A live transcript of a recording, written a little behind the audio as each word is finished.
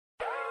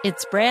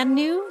It's brand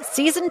new,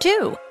 Season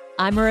 2.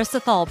 I'm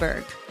Marissa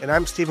Thalberg. And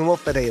I'm Stephen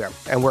Wolf Bedeta,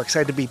 and we're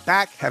excited to be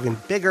back having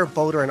bigger,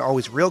 bolder, and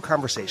always real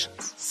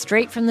conversations.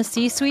 Straight from the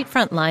C-suite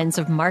front lines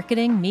of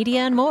marketing, media,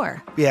 and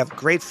more. We have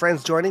great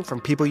friends joining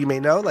from people you may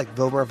know, like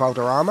Wilmer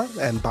Valderrama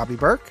and Bobby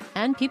Burke.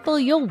 And people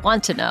you'll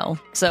want to know.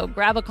 So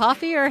grab a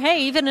coffee or,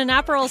 hey, even an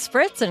Aperol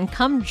Spritz and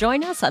come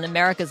join us on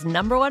America's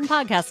 #1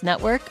 podcast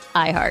network,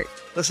 iHeart.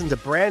 Listen to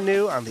Brand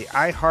New on the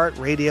iHeart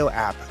Radio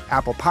app,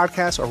 Apple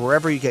Podcasts, or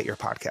wherever you get your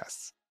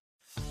podcasts.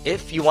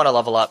 If you want to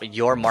level up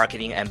your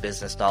marketing and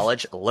business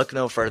knowledge, look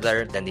no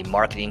further than the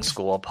Marketing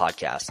School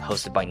podcast,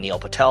 hosted by Neil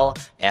Patel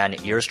and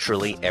yours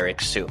truly,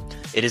 Eric Su.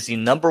 It is the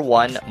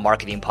 #1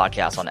 marketing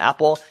podcast on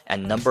Apple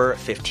and number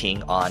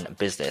 15 on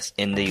business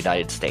in the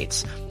United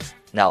States.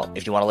 Now,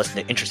 if you want to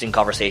listen to interesting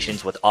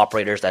conversations with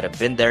operators that have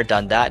been there,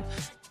 done that,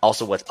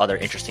 also with other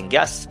interesting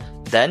guests,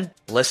 then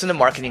listen to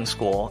Marketing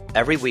School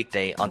every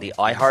weekday on the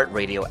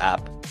iHeartRadio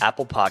app,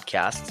 Apple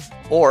Podcasts,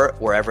 or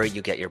wherever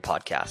you get your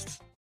podcasts.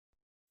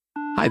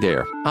 Hi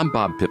there, I'm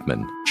Bob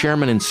Pittman,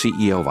 Chairman and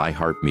CEO of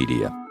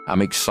iHeartMedia.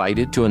 I'm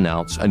excited to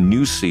announce a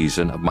new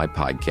season of my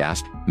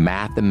podcast,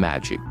 Math and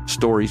Magic,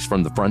 Stories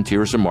from the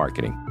Frontiers of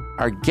Marketing.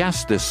 Our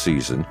guests this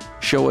season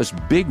show us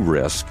big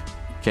risk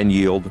can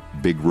yield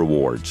big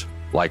rewards,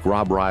 like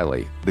Rob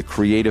Riley, the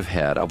creative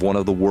head of one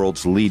of the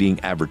world's leading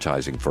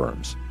advertising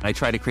firms. I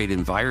try to create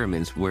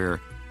environments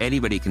where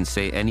anybody can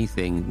say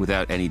anything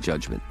without any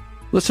judgment.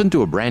 Listen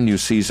to a brand new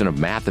season of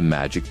Math and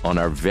Magic on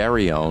our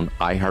very own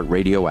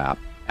iHeartRadio app,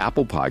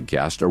 Apple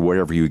Podcast, or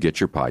wherever you get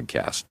your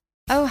podcast.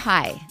 Oh,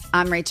 hi,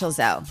 I'm Rachel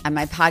Zoe, and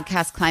my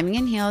podcast, Climbing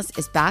in Heels,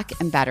 is back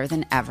and better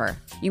than ever.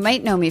 You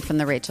might know me from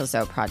the Rachel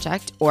Zoe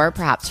Project, or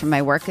perhaps from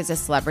my work as a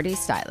celebrity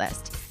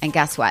stylist. And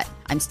guess what?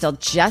 I'm still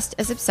just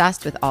as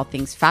obsessed with all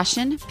things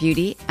fashion,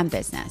 beauty, and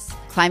business.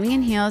 Climbing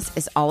in Heels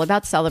is all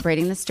about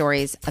celebrating the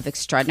stories of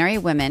extraordinary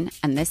women,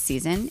 and this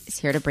season is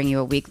here to bring you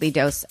a weekly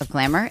dose of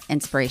glamour,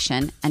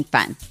 inspiration, and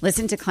fun.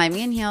 Listen to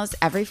Climbing in Heels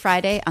every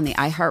Friday on the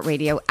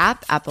iHeartRadio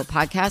app, Apple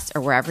Podcasts,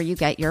 or wherever you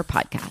get your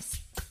podcasts.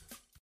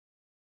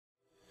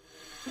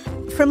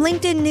 From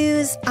LinkedIn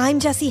News, I'm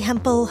Jessie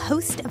Hempel,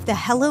 host of the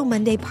Hello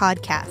Monday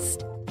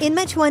podcast. In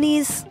my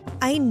 20s,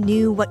 I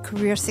knew what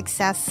career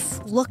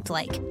success looked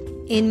like.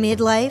 In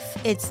midlife,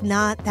 it's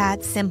not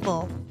that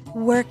simple.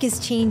 Work is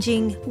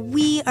changing,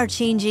 we are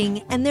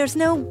changing, and there's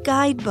no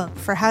guidebook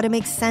for how to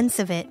make sense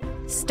of it.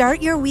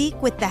 Start your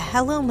week with the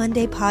Hello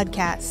Monday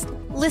podcast.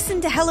 Listen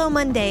to Hello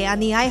Monday on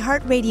the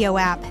iHeartRadio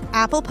app,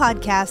 Apple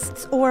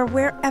Podcasts, or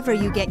wherever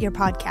you get your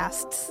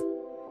podcasts.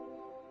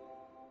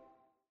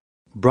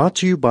 Brought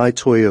to you by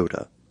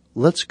Toyota.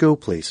 Let's go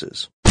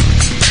places.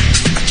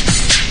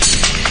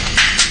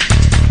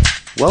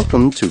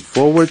 Welcome to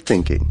Forward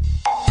Thinking.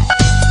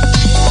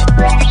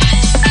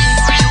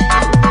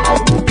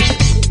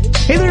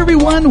 Hey there,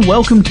 everyone.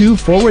 Welcome to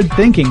Forward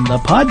Thinking, the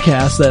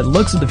podcast that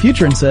looks at the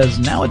future and says,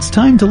 now it's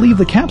time to leave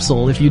the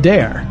capsule if you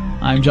dare.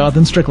 I'm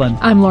Jonathan Strickland.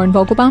 I'm Lauren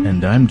Vogelbaum.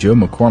 And I'm Joe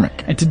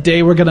McCormick. And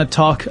today we're going to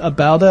talk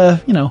about,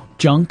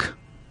 junk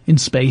in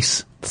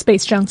space.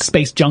 Space junk.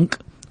 Space junk.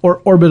 Or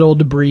orbital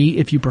debris,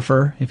 if you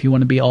prefer, if you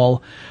want to be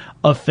all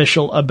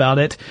official about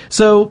it.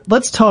 So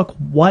let's talk,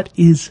 what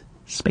is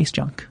space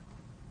junk?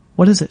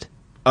 What is it?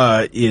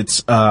 I'll take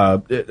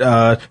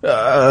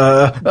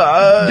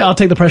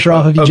the pressure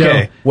off of you, Joe.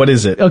 Okay, what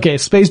is it? Okay,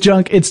 space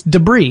junk, it's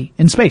debris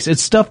in space.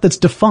 It's stuff that's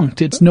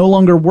defunct. It's no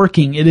longer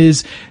working. It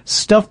is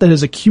stuff that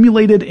has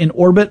accumulated in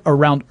orbit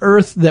around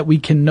Earth that we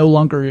can no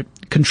longer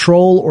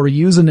control or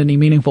use in any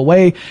meaningful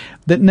way,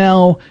 that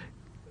now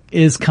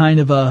is kind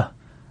of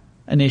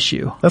an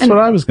issue. That's what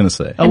I was going to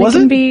say. And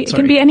it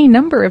can be any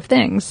number of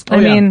things.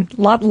 I mean,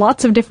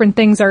 lots of different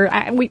things are.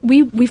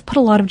 We've put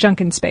a lot of junk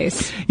in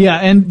space. Yeah,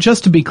 and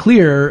just to be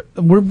clear,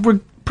 we're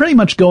pretty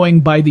much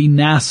going by the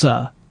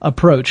NASA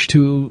approach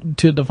to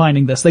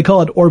defining this. They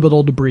call it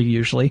orbital debris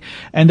usually,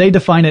 and they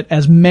define it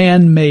as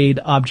man-made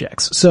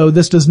objects. So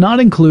this does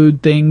not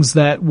include things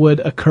that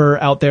would occur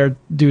out there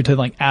due to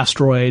like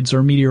asteroids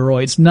or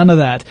meteoroids. None of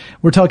that.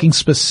 We're talking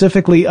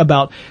specifically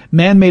about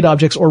man-made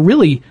objects, or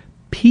really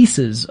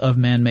pieces of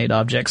man-made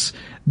objects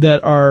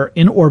that are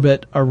in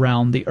orbit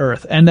around the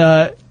Earth. And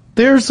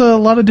there's a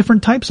lot of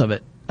different types of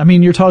it. I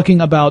mean, you're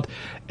talking about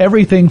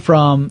everything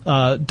from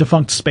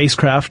defunct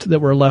spacecraft that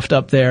were left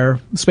up there,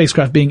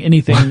 spacecraft being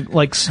anything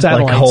like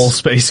satellites. Like whole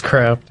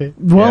spacecraft.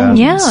 Well,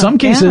 in some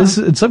cases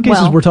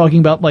we're talking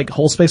about like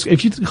whole space.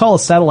 If you call a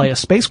satellite a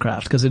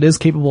spacecraft, because it is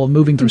capable of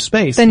moving through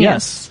space, then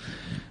yes.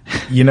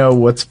 You know,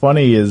 what's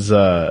funny is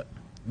the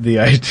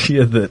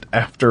idea that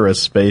after a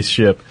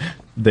spaceship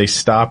they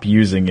stop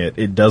using it,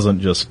 it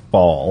doesn't just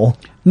fall.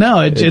 No,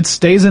 it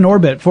stays in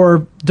orbit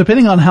for,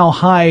 depending on how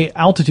high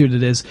altitude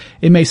it is,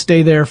 it may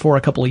stay there for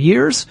a couple of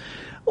years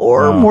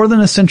or more than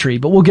a century,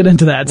 but we'll get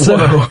into that.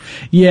 So,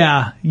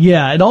 yeah,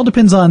 it all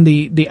depends on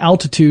the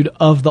altitude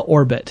of the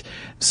orbit.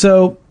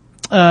 So,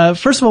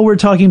 first of all, we're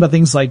talking about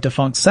things like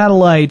defunct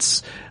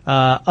satellites,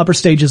 upper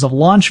stages of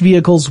launch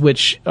vehicles,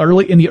 which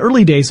in the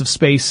early days of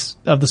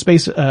the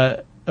space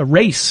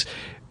race,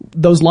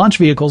 those launch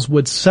vehicles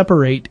would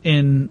separate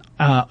in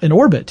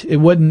orbit. It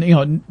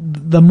wouldn't,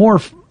 the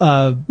more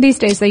these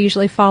days they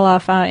usually fall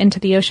off into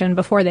the ocean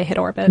before they hit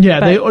orbit.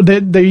 Yeah,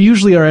 they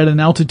usually are at an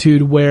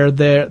altitude where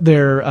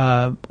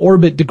their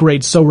orbit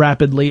degrades so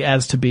rapidly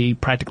as to be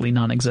practically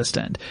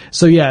non-existent.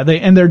 So yeah,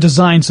 they're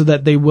designed so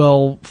that they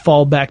will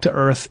fall back to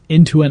Earth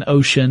into an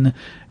ocean,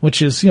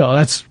 which is,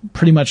 that's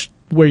pretty much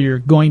where you're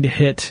going to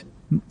hit.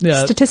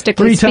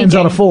 Statistically 3 times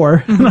out of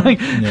 4,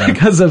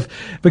 because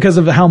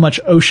of how much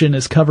ocean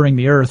is covering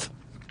the Earth.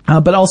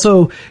 But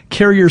also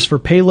carriers for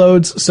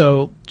payloads.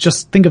 So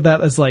just think of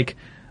that as like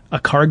a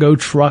cargo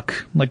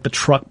truck, like the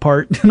truck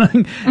part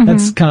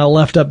that's kind of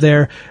left up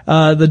there.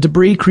 The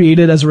debris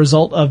created as a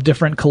result of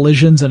different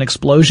collisions and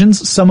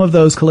explosions. Some of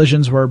those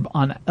collisions were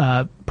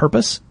on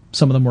purpose.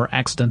 Some of them were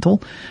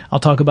accidental. I'll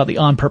talk about the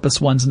on-purpose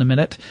ones in a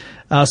minute.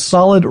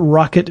 Solid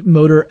rocket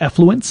motor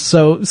effluents.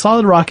 So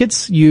solid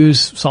rockets use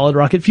solid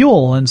rocket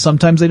fuel, and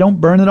sometimes they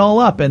don't burn it all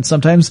up, and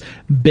sometimes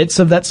bits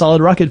of that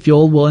solid rocket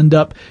fuel will end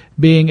up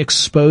being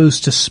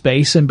exposed to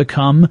space and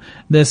become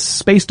this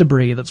space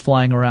debris that's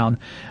flying around.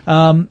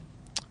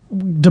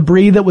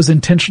 Debris that was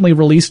intentionally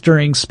released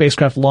during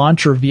spacecraft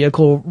launch or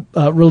vehicle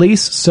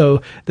release.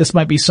 So this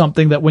might be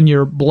something that when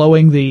you're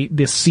blowing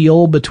the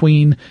seal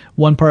between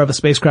one part of a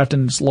spacecraft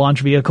and its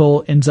launch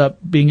vehicle ends up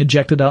being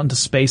ejected out into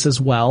space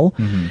as well.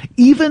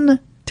 Even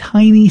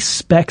tiny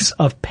specks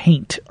of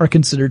paint are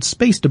considered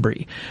space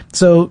debris.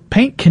 So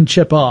paint can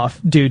chip off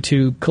due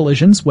to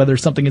collisions, whether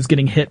something is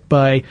getting hit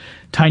by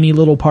tiny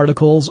little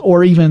particles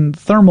or even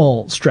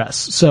thermal stress.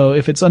 So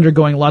if it's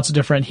undergoing lots of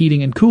different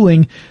heating and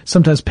cooling,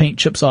 sometimes paint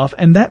chips off,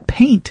 and that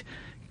paint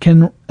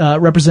can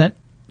represent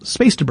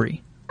space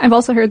debris. I've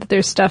also heard that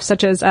there's stuff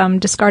such as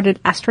discarded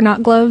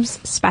astronaut gloves,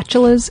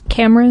 spatulas,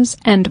 cameras,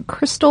 and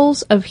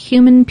crystals of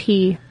human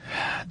pee.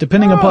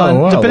 Depending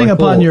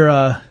upon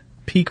your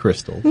pea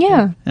crystal.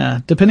 Yeah.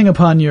 Depending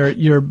upon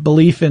your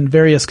belief in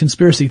various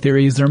conspiracy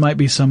theories, there might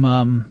be some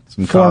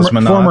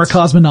former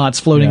cosmonauts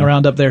floating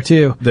around up there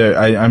too.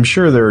 I'm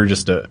sure there are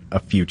just a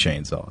few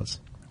chainsaws.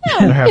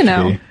 Yeah,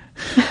 to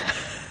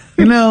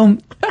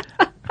be.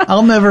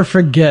 I'll never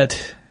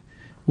forget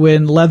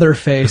when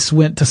Leatherface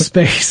went to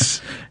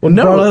space. Well,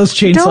 no, Barlow's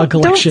Chainsaw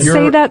Collection. Don't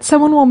say that.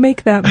 Someone will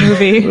make that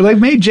movie. They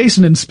made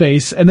Jason in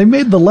space, and they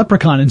made the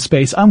Leprechaun in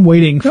space. I'm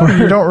waiting for.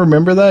 You don't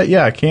remember that?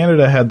 Yeah,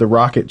 Canada had the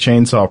rocket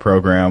chainsaw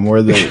program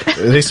where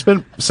they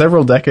spent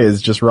several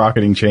decades just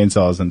rocketing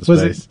chainsaws into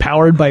space. Was it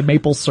powered by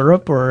maple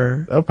syrup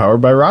or? Oh,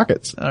 powered by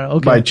rockets.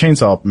 Okay. By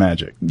chainsaw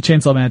magic.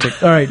 Chainsaw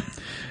magic. All right.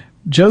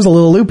 Joe's a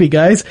little loopy,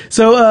 guys.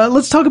 So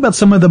let's talk about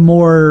some of the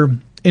more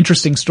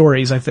interesting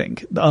stories, I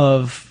think,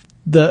 of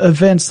the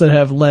events that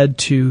have led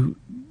to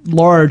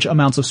large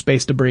amounts of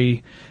space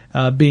debris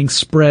being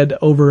spread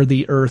over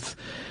the Earth.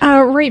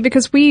 Right,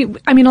 because a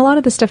lot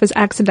of this stuff is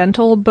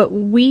accidental, but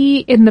we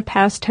in the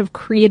past have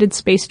created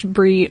space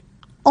debris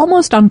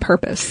almost on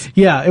purpose.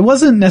 Yeah, it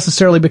wasn't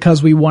necessarily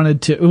because we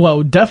wanted to,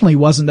 well, it definitely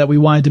wasn't that we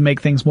wanted to make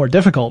things more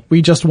difficult.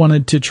 We just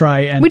wanted to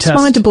try and We just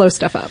wanted to blow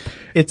stuff up.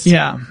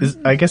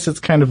 I guess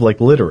it's kind of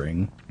like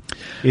littering.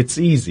 It's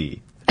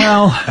easy.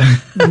 Well,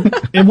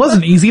 it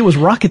wasn't easy. It was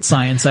rocket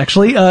science,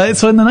 actually.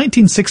 So in the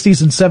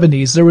 1960s and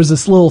 70s, there was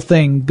this little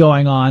thing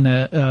going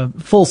on,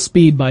 full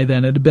speed by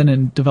then. It had been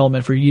in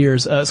development for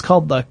years. It's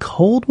called the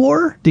Cold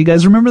War. Do you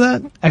guys remember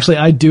that? Actually,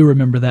 I do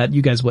remember that.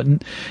 You guys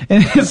wouldn't.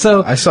 And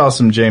so I saw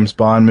some James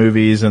Bond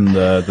movies and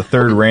the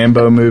third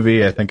Rambo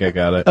movie. I think I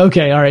got it.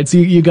 Okay, all right. So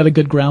you got a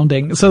good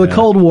grounding. So the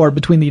Cold War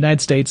between the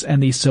United States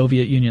and the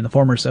Soviet Union, the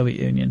former Soviet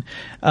Union,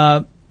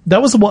 that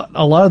was what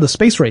a lot of the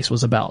space race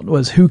was about,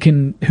 was who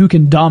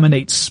can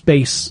dominate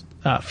space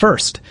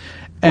first.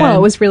 Well,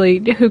 it was really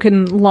who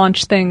can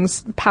launch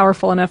things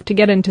powerful enough to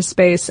get into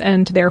space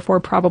and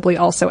therefore probably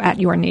also at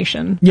your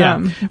nation.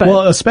 Yeah.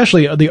 Well,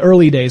 especially the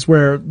early days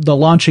where the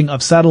launching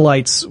of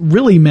satellites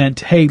really meant,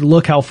 hey,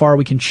 look how far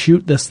we can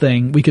shoot this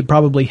thing. We could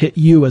probably hit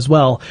you as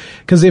well.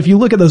 Because if you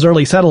look at those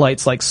early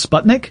satellites like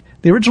Sputnik,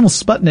 the original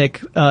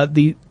Sputnik,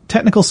 the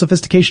technical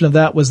sophistication of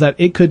that was that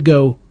it could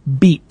go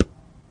beep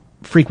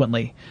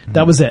frequently.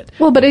 That was it.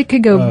 Well, but it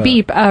could go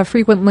beep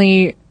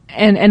frequently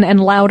and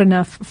loud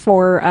enough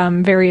for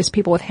various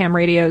people with ham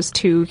radios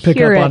to pick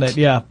hear up on it,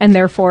 yeah. And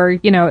therefore,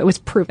 it was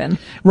proven.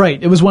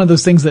 Right. It was one of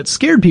those things that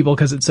scared people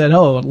because it said,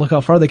 oh, look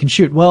how far they can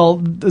shoot. Well,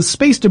 the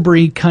space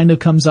debris kind of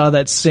comes out of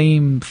that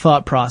same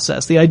thought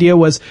process. The idea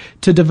was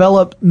to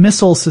develop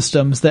missile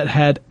systems that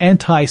had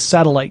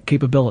anti-satellite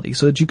capability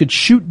so that you could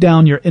shoot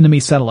down your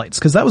enemy satellites.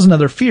 Because that was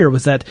another fear,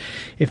 was that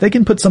if they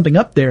can put something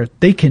up there,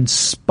 they can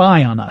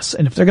spy on us.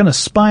 And if they're going to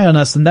spy on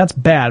us, then that's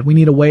bad. We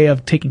need a way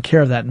of taking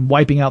care of that and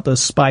wiping out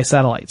those spy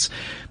satellites.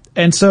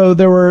 And so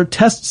there were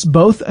tests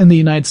both in the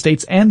United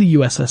States and the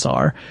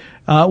USSR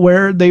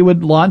where they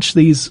would launch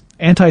these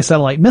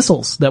anti-satellite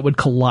missiles that would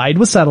collide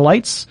with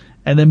satellites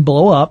and then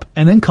blow up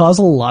and then cause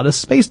a lot of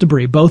space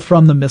debris, both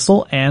from the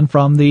missile and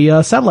from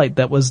the satellite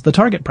that was the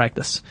target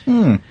practice.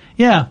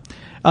 Yeah.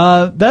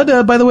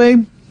 That, by the way,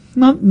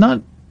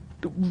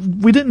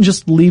 we didn't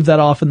just leave that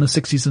off in the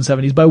 60s and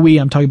 70s. By we,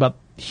 I'm talking about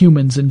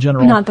humans in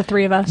general. Not the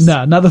three of us.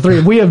 No, not the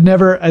three. We have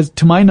never, as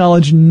to my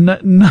knowledge,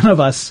 none of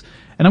us,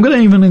 and I'm going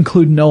to even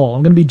include Noel.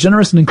 I'm going to be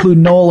generous and include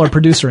Noel, our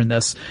producer, in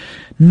this.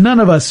 None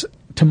of us,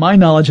 to my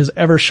knowledge, has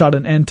ever shot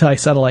an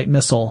anti-satellite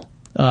missile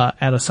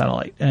at a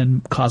satellite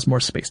and caused more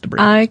space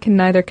debris. I can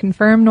neither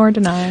confirm nor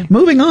deny.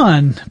 Moving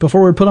on,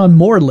 before we put on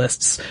more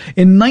lists.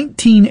 In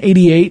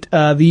 1988,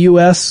 the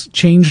U.S.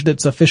 changed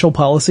its official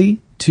policy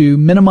to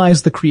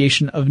minimize the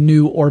creation of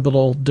new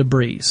orbital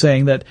debris,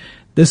 saying that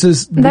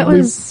that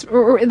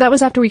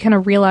was after we kind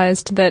of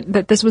realized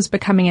that this was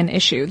becoming an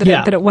issue,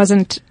 that it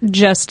wasn't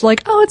just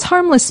like, oh, it's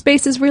harmless,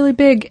 space is really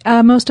big,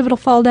 most of it'll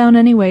fall down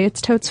anyway, it's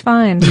totes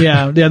fine.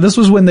 Yeah, this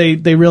was when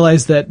they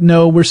realized that,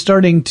 no, we're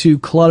starting to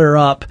clutter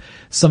up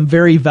some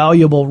very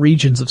valuable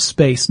regions of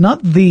space.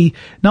 Not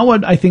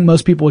what I think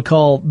most people would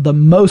call the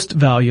most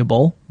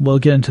valuable. We'll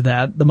get into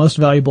that. The most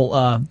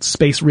valuable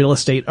space real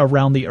estate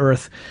around the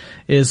Earth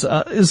is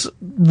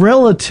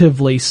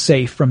relatively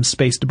safe from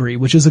space debris,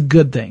 which is a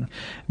good thing.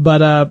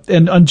 But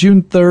and on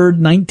June 3rd,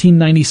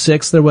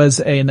 1996, there was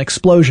an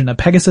explosion. A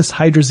Pegasus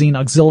hydrazine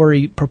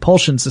auxiliary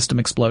propulsion system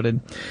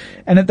exploded.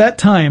 And at that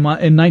time,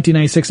 in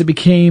 1996, it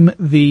became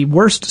the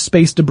worst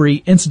space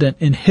debris incident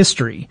in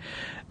history.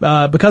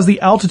 Because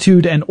the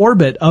altitude and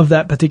orbit of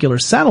that particular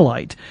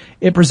satellite,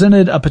 it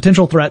presented a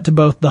potential threat to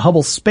both the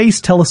Hubble Space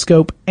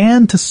Telescope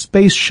and to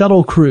space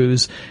shuttle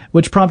crews,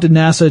 which prompted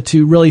NASA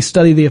to really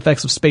study the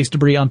effects of space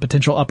debris on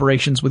potential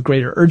operations with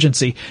greater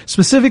urgency.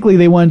 Specifically,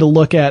 they wanted to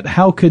look at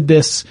how could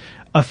this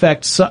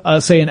affect,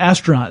 say, an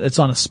astronaut that's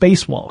on a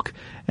spacewalk,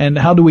 and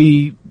how do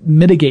we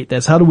mitigate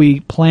this? How do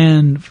we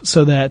plan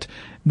so that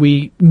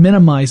we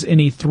minimize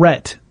any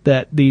threat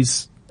that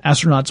these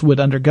astronauts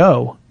would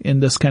undergo in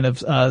this kind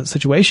of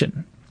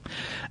situation.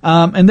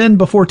 And then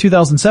before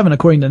 2007,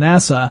 according to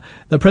NASA,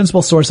 the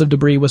principal source of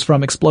debris was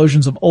from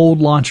explosions of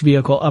old launch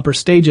vehicle upper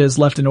stages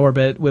left in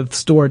orbit with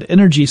stored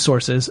energy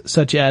sources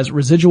such as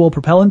residual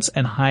propellants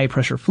and high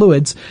pressure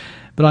fluids.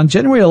 But on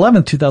January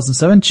 11th,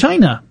 2007,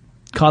 China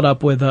caught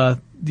up with the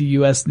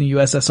US and the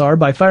USSR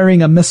by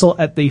firing a missile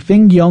at the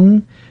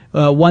Fingyong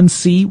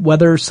 1C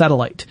weather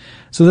satellite.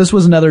 So this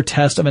was another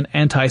test of an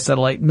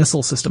anti-satellite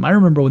missile system. I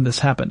remember when this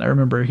happened. I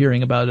remember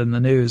hearing about it in the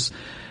news.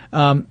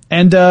 Well,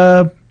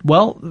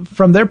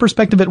 from their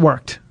perspective, it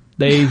worked.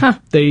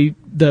 The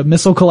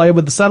missile collided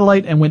with the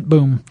satellite and went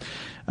boom.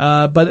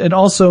 But it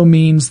also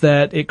means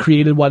that it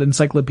created what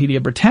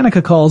Encyclopedia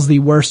Britannica calls the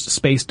worst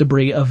space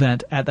debris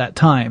event at that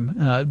time.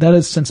 That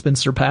has since been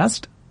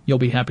surpassed. You'll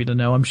be happy to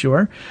know, I'm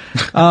sure.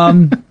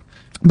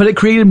 But it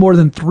created more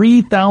than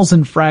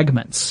 3,000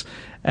 fragments.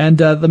 And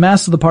the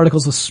mass of the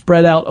particles was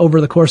spread out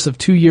over the course of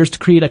 2 years to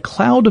create a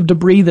cloud of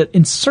debris that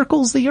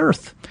encircles the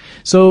Earth.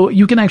 So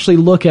you can actually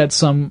look at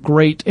some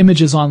great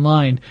images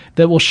online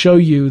that will show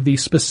you the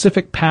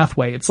specific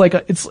pathway. It's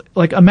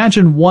like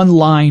imagine one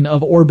line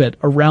of orbit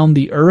around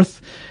the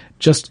Earth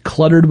just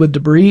cluttered with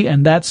debris,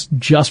 and that's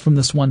just from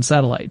this one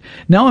satellite.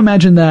 Now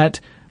imagine that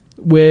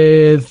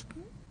with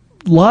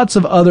lots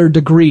of other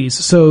degrees,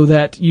 so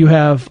that you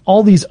have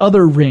all these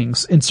other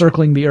rings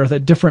encircling the Earth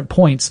at different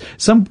points.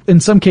 In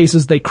some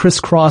cases, they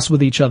crisscross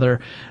with each other,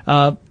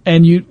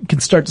 and you can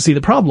start to see the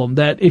problem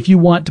that if you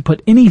want to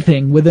put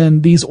anything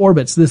within these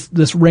orbits,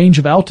 this range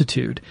of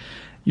altitude,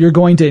 you're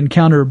going to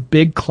encounter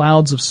big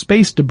clouds of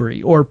space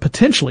debris, or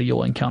potentially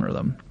you'll encounter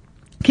them.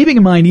 Keeping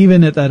in mind,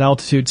 even at that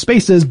altitude,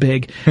 space is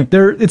big.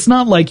 It's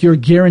not like you're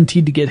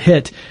guaranteed to get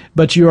hit,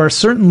 but you are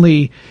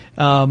certainly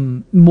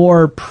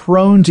more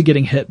prone to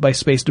getting hit by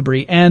space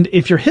debris. And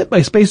if you're hit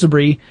by space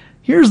debris,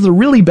 here's the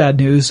really bad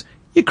news: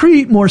 you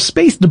create more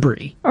space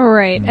debris. All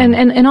right,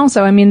 and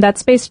also, I mean, that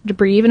space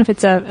debris, even if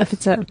it's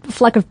a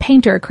fleck of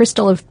paint or a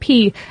crystal of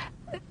pee,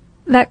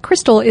 that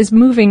crystal is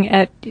moving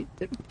at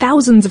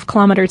thousands of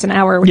kilometers an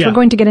hour, which we're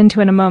going to get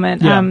into in a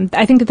moment. Yeah.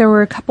 I think that there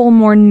were a couple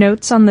more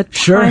notes on the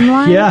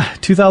timeline. Yeah,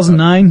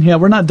 2009. Yeah,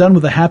 we're not done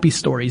with the happy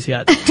stories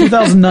yet.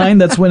 2009,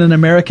 that's when an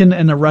American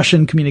and a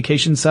Russian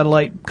communication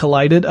satellite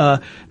collided.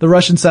 The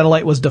Russian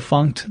satellite was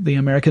defunct. The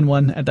American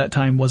one at that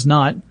time was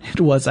not.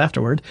 It was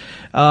afterward.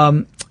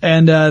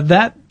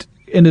 That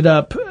ended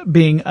up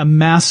being a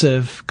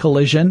massive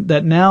collision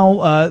that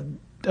now,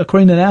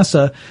 according to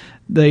NASA,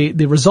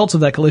 the results of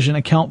that collision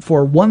account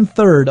for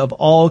 1/3 of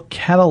all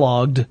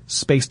cataloged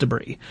space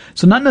debris.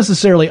 So not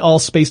necessarily all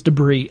space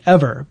debris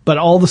ever, but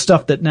all the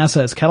stuff that NASA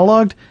has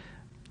cataloged,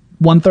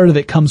 1/3 of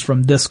it comes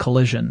from this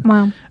collision.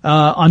 Wow.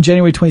 On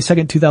January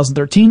 22nd,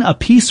 2013, a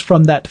piece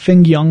from that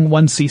Fingyong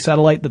 1C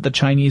satellite that the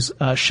Chinese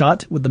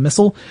shot with the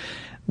missile,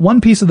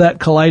 one piece of that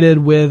collided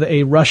with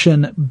a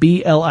Russian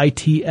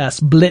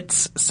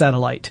Blitz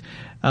satellite,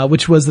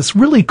 which was this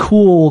really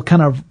cool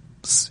kind of,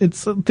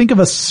 think of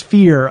a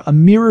sphere, a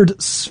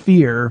mirrored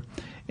sphere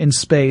in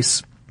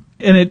space,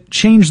 and it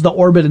changed the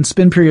orbit and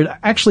spin period,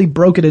 actually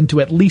broke it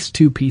into at least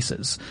two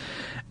pieces.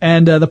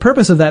 And the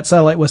purpose of that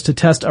satellite was to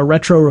test a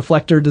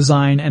retroreflector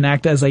design and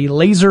act as a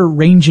laser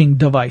ranging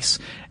device.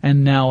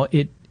 And now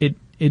it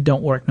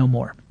don't work no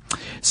more.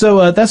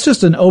 So that's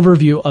just an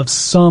overview of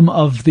some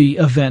of the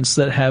events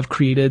that have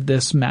created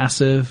this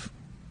massive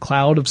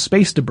cloud of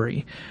space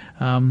debris.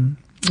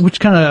 which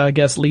kind of, I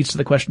guess, leads to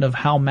the question of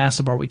how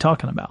massive are we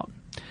talking about?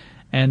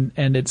 And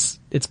it's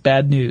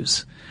bad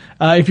news.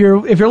 If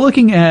you're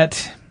looking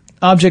at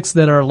objects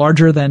that are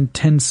larger than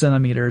 10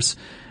 centimeters,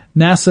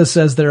 NASA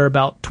says there are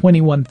about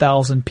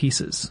 21,000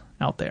 pieces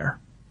out there.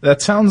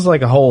 That sounds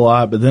like a whole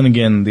lot, but then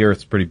again, the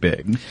Earth's pretty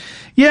big.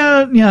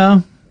 Yeah.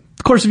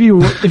 Of course, if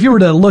you were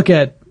to look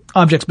at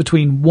objects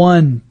between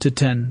 1 to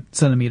 10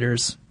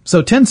 centimeters,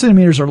 so 10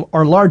 centimeters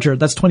are larger,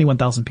 that's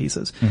 21,000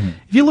 pieces. Mm-hmm.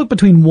 If you look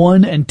between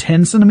 1 and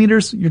 10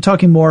 centimeters, you're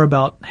talking more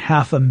about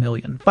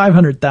 500,000,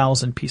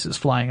 500,000 pieces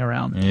flying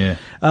around. Yeah.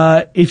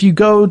 If you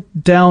go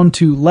down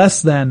to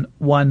less than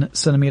 1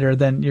 centimeter,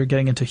 then you're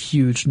getting into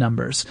huge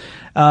numbers.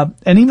 And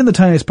even the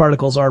tiniest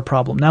particles are a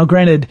problem. Now,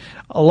 granted,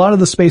 a lot of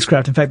the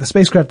spacecraft, in fact, the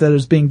spacecraft that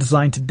is being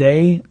designed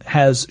today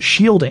has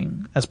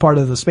shielding as part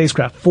of the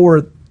spacecraft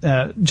for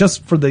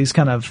just for these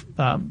kind of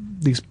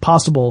these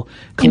possible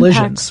collisions.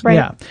 Impacts, right.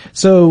 Yeah.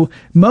 So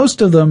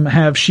most of them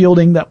have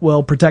shielding that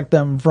will protect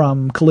them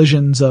from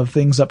collisions of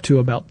things up to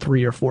about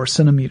 3 or 4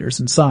 centimeters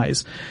in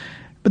size.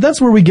 But that's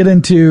where we get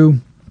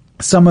into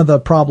some of the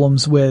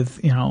problems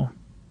with,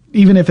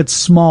 even if it's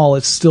small,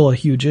 it's still a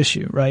huge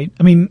issue, right?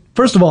 I mean,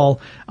 first of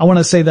all, I want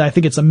to say that I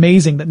think it's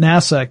amazing that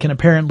NASA can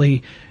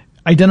apparently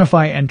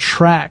identify and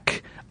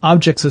track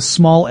objects as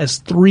small as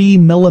 3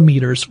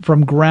 millimeters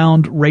from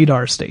ground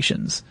radar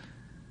stations.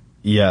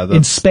 Yeah,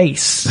 in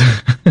space.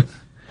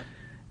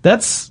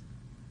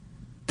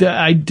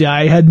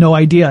 I had no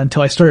idea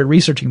until I started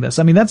researching this.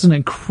 I mean, that's an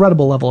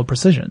incredible level of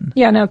precision.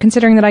 Yeah, no,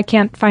 considering that I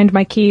can't find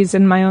my keys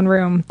in my own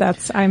room,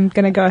 I'm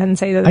going to go ahead and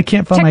say that I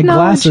can't find my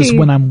glasses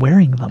when I'm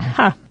wearing them.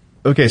 Huh.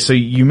 Okay, so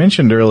you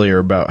mentioned earlier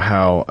about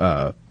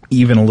how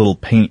even a little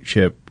paint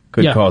chip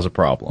could cause a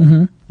problem.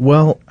 Mm-hmm.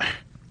 Well,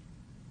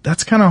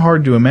 that's kind of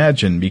hard to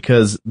imagine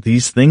because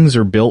these things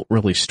are built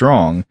really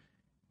strong.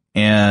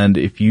 And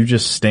if you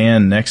just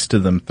stand next to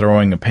them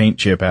throwing a paint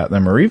chip at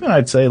them, or even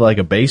I'd say like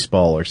a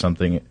baseball or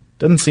something, it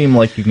doesn't seem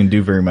like you can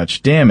do very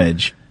much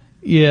damage.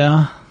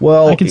 Yeah.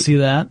 Well, I can see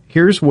that.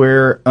 Here's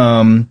where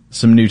some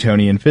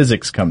Newtonian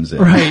physics comes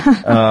in. Right.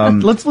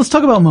 Let's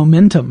talk about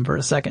momentum for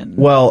a second.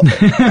 Well,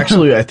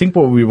 actually, I think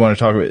what we want to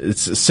talk about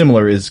is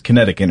similar is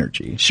kinetic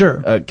energy.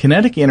 Sure.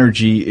 Kinetic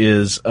energy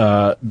is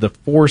the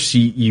force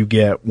you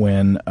get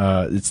when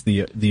it's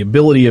the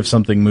ability of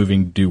something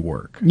moving to do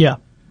work. Yeah.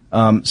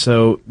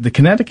 So the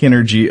kinetic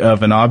energy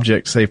of an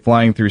object, say,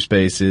 flying through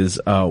space is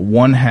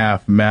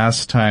 1/2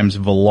 mass times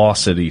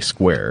velocity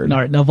squared. All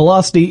right. Now,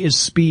 velocity is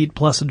speed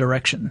plus a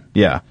direction.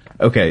 Yeah.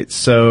 Okay.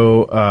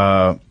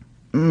 So,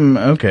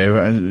 okay.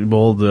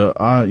 Well,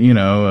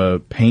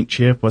 the paint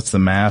chip, what's the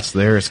mass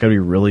there? It's got to be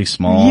really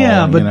small.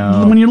 Yeah, but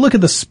when you look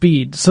at the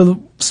speed, so the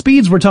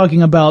speeds we're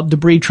talking about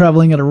debris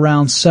traveling at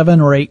around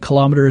 7 or 8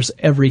 kilometers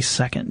every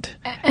second.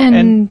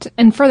 And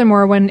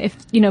furthermore,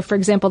 for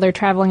example, they're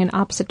traveling in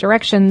opposite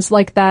directions,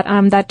 like that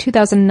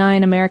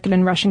 2009 American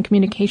and Russian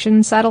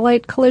communication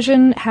satellite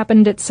collision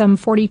happened at some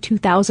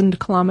 42,000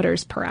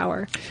 kilometers per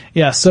hour.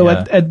 Yeah. So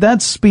at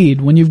that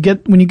speed, when you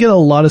get a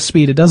lot of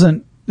speed, it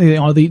doesn't,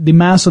 the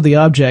mass of the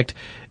object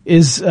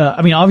is,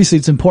 obviously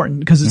it's important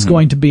because it's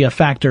going to be a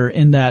factor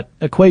in that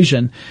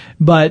equation,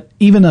 but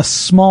even a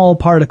small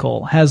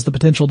particle has the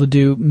potential to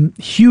do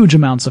huge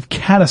amounts of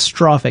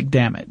catastrophic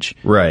damage.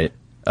 Right.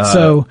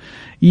 So,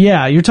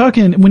 yeah,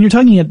 when you're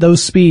talking at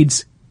those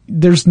speeds,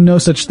 there's no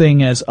such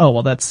thing as,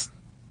 that's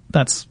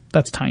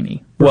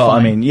tiny. Well,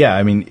 fine.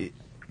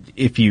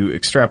 If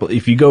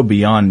you go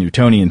beyond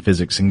Newtonian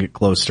physics and get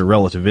close to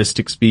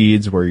relativistic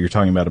speeds where you're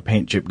talking about a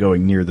paint chip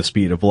going near the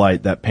speed of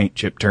light, that paint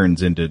chip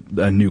turns into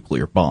a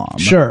nuclear bomb.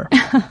 Sure.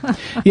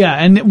 Yeah.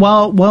 And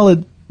while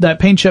that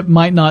paint chip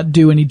might not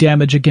do any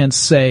damage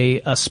against,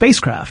 say, a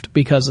spacecraft,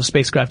 because a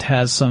spacecraft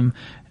has some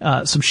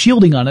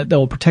shielding on it that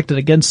will protect it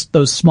against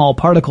those small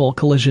particle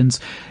collisions.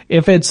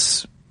 If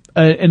it's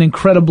an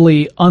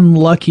incredibly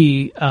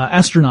unlucky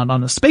astronaut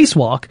on a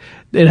spacewalk,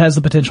 it has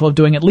the potential of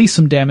doing at least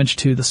some damage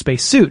to the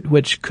spacesuit,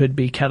 which could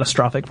be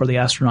catastrophic for the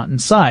astronaut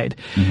inside.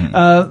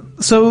 Mm-hmm.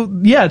 So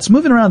yeah, it's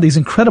moving around at these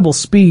incredible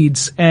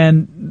speeds,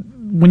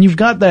 and when you've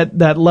got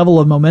that level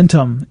of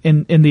momentum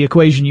in the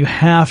equation, you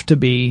have to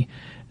be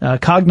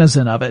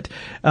cognizant of it.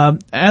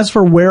 As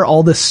for where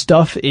all this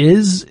stuff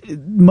is,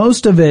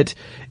 most of it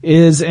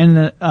is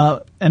in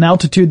an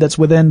altitude that's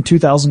within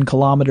 2,000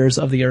 kilometers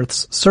of the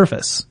Earth's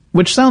surface,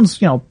 which sounds,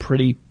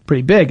 pretty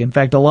big. In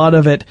fact, a lot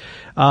of it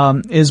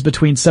is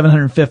between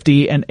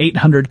 750 and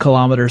 800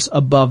 kilometers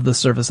above the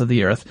surface of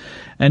the Earth.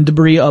 And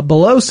debris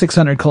below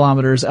 600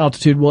 kilometers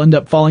altitude will end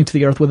up falling to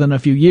the Earth within a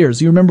few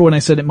years. You remember when I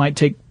said it might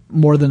take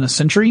more than a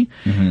century?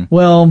 Mm-hmm.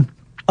 Well,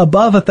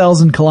 above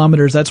 1,000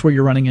 kilometers, that's where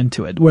you're running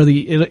into it, where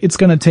it's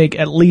going to take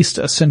at least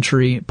a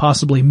century,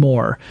 possibly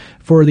more,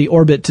 for the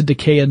orbit to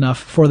decay enough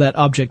for that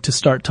object to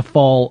start to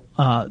fall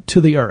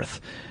to the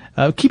Earth.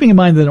 Keeping in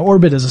mind that an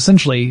orbit is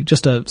essentially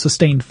just a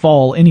sustained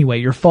fall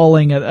anyway. You're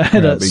falling at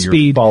a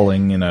speed. You're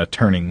falling in a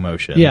turning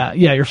motion. Yeah,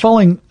 you're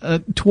falling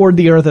toward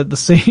the Earth at the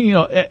same,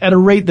 at a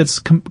rate that's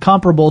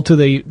comparable to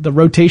the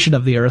rotation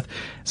of the Earth.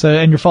 So,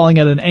 and you're falling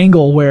at an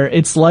angle where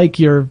it's like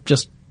you're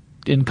just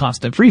in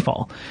constant free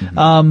fall.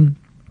 Mm-hmm.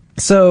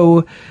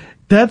 So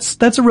that's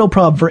a real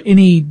problem for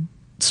any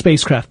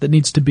spacecraft that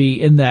needs to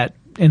be in that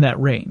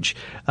range.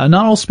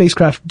 Not all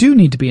spacecraft do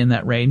need to be in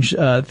that range.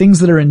 Things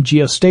that are in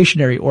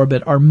geostationary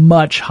orbit are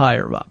much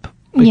higher up.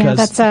 Yeah,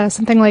 that's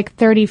something like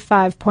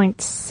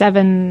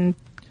 35.7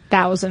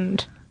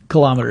 thousand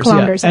kilometers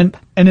yeah.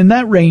 And in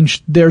that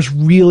range, there's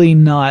really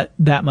not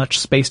that much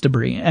space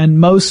debris. And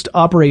most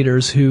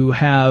operators who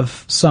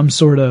have some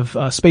sort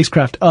of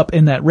spacecraft up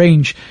in that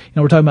range,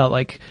 we're talking about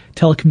like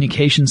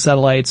telecommunication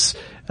satellites,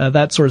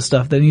 that sort of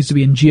stuff that needs to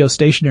be in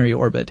geostationary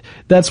orbit.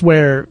 That's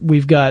where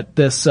we've got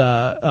this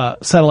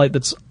satellite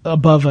that's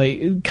above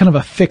a kind of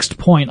a fixed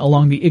point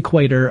along the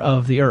equator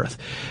of the Earth.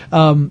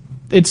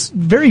 It's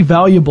very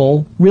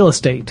valuable real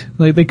estate.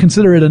 They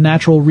consider it a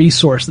natural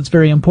resource that's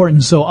very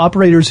important. So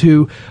operators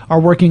who are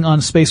working on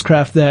a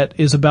spacecraft that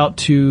is about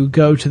to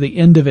go to the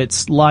end of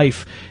its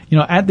life,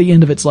 at the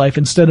end of its life,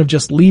 instead of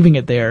just leaving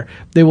it there,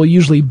 they will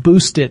usually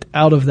boost it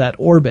out of that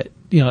orbit,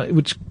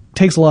 which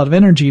takes a lot of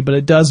energy, but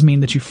it does mean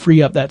that you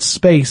free up that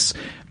space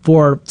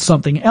for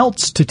something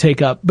else to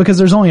take up, because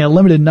there's only a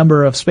limited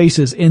number of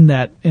spaces in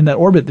that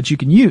orbit that you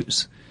can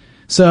use.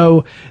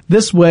 So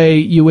this way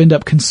you end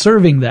up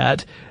conserving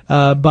that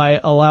by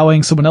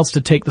allowing someone else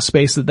to take the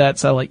space that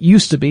satellite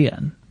used to be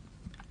in.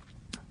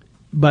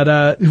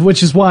 But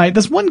which is why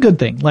that's one good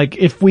thing. Like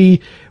if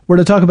we were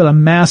to talk about a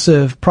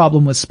massive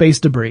problem with space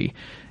debris,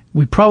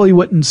 we probably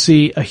wouldn't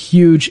see a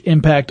huge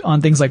impact on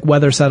things like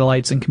weather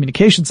satellites and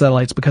communication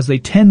satellites, because they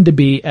tend to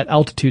be at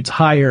altitudes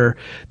higher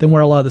than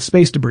where a lot of the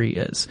space debris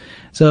is.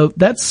 So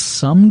that's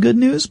some good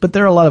news, but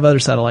there are a lot of other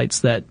satellites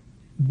that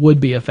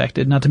would be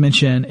affected, not to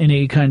mention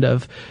any kind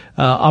of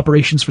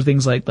operations for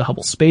things like the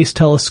Hubble Space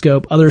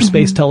Telescope, other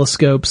space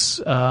telescopes.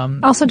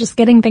 Also, just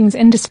getting things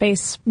into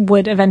space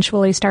would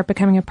eventually start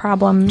becoming a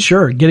problem.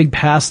 Sure, getting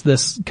past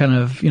this kind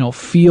of,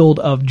 field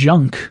of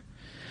junk.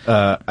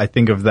 I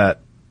think of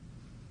that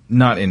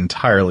not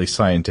entirely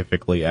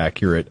scientifically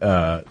accurate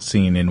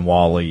scene in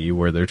WALL-E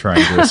where they're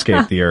trying to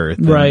escape the Earth.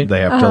 And right. They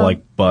have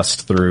to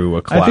bust through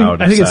a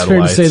cloud I think it's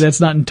fair to say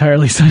that's not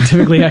entirely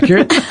scientifically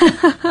accurate.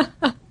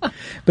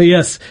 But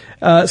yes,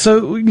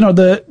 so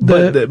but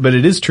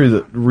it is true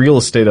that real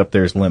estate up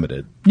there is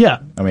limited. Yeah,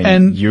 I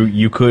mean,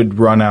 you could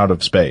run out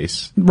of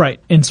space.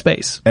 Right, in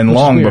space. And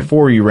long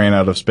before you ran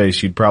out of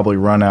space, you'd probably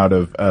run out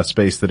of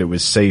space that it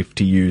was safe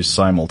to use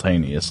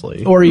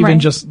simultaneously. Or even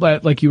just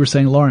like you were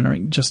saying, Lauren, or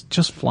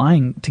just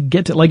flying to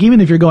get to, like,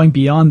 even if you're going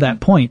beyond that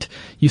point,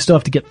 you still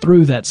have to get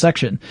through that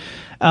section.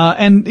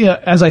 And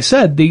as I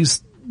said,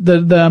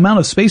 the amount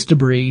of space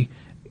debris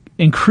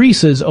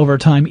increases over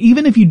time,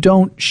 even if you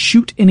don't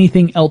shoot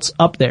anything else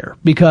up there,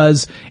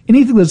 because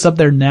anything that's up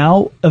there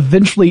now,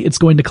 eventually it's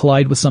going to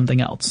collide with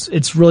something else.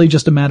 It's really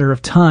just a matter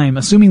of time,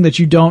 assuming that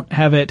you don't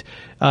have it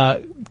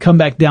come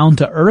back down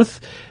to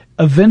Earth.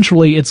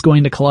 Eventually it's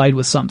going to collide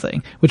with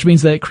something, which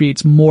means that it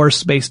creates more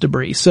space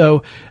debris.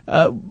 So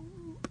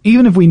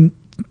even if we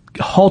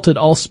halted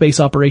all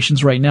space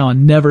operations right now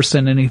and never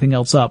sent anything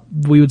else up,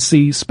 we would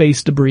see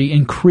space debris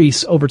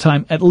increase over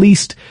time, at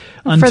least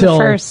until for the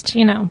first,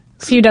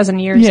 few dozen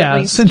years. Yeah,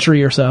 at least.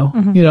 Century or so.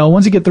 Mm-hmm.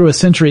 Once you get through a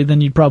century,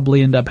 then you'd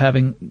probably end up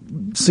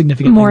having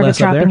significantly more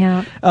less of it dropping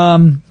up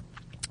there.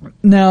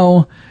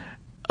 Now,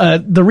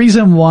 the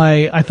reason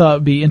why I thought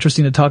it'd be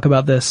interesting to talk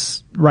about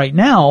this right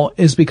now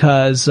is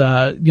because,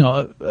 a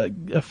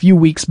few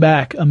weeks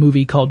back, a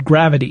movie called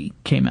Gravity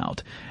came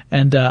out.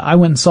 And I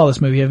went and saw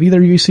this movie. Have either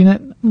of you seen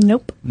it?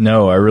 Nope.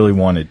 No, I really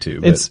wanted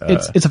to. But,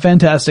 it's a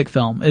fantastic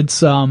film.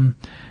 It's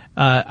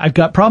I've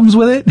got problems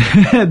with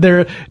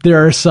it.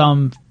 There are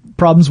some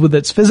problems with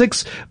its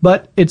physics,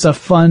 but it's a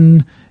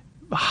fun,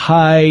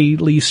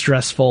 highly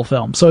stressful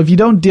film. So if you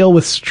don't deal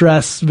with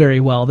stress very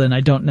well, then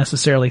I don't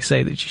necessarily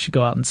say that you should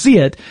go out and see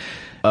it.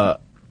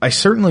 I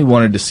certainly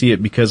wanted to see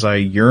it because I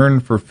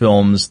yearn for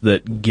films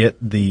that get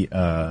the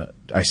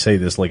I say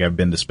this like I've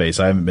been to space.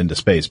 I haven't been to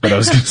space, but I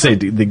was going to say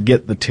to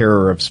get the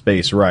terror of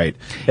space right.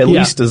 At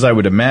least as I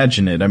would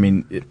imagine it. I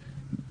mean,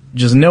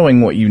 just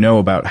knowing what you know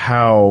about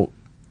how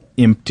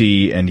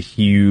empty and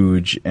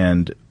huge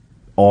and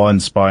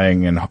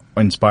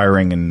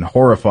awe-inspiring and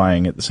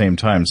horrifying at the same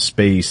time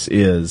space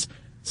is.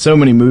 So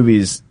many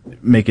movies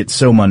make it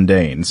so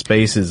mundane.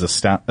 Space is a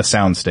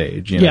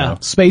soundstage, you know.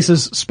 Space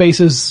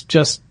is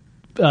just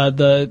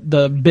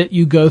the bit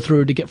you go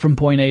through to get from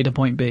point A to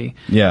point B.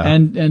 Yeah.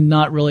 And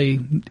not really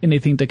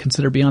anything to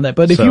consider beyond that.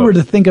 But if you were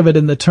to think of it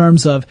in the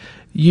terms of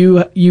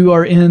you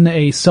are in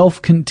a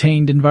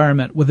self-contained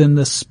environment within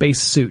this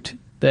space suit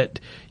that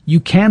you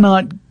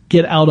cannot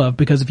get out of,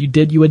 because if you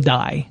did, you would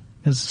die.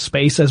 Because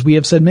space, as we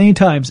have said many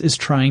times, is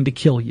trying to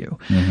kill you.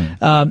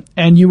 Mm-hmm.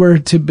 And you were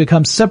to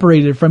become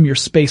separated from your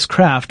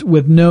spacecraft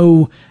with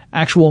no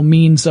actual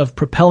means of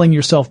propelling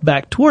yourself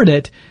back toward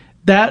it.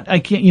 That I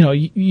can't,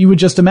 you would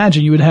just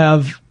imagine you would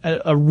have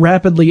a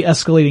rapidly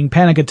escalating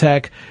panic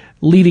attack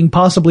leading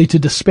possibly to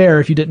despair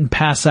if you didn't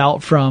pass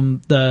out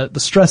from the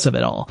stress of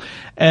it all.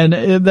 And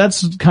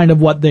that's kind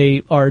of what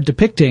they are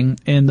depicting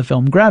in the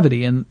film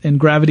Gravity. And in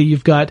Gravity,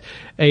 you've got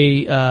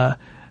a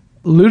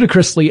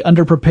ludicrously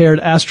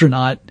underprepared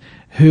astronaut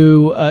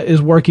who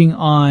is working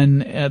on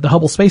the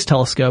Hubble Space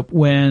Telescope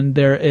when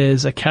there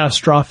is a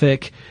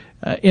catastrophic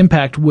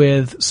impact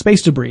with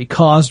space debris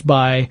caused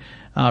by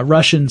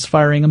Russians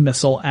firing a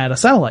missile at a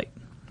satellite.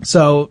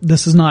 So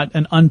this is not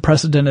an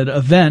unprecedented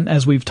event,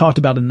 as we've talked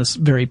about in this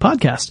very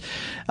podcast.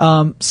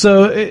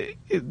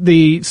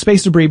 The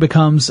space debris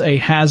becomes a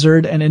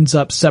hazard and ends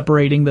up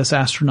separating this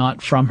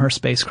astronaut from her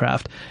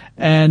spacecraft.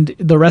 And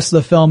the rest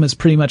of the film is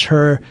pretty much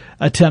her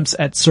attempts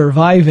at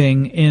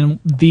surviving in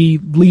the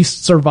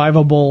least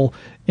survivable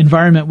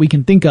environment we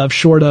can think of,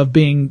 short of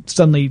being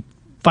suddenly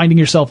finding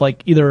yourself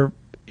like either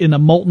in a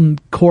molten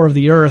core of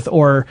the earth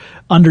or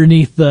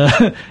underneath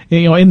the,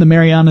 in the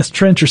Marianas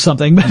Trench or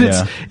something, but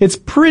it's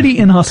pretty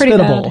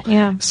inhospitable. Pretty bad,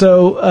 yeah.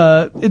 So,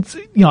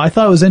 I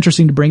thought it was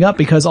interesting to bring up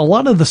because a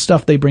lot of the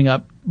stuff they bring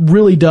up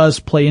really does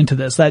play into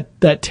this,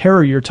 that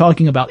terror you're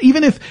talking about.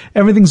 Even if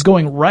everything's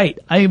going right,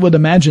 I would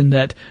imagine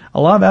that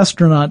a lot of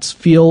astronauts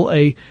feel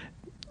a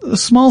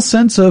small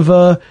sense of,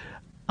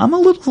 I'm a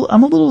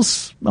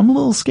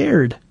little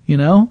scared.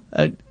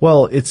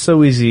 Well, it's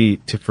so easy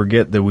to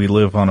forget that we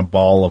live on a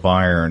ball of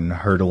iron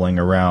hurtling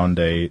around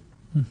a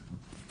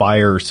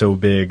fire so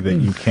big that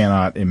you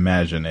cannot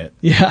imagine it.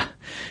 Yeah.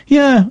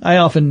 Yeah, I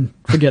often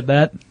forget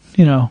that,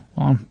 while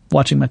I'm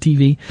watching my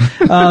TV.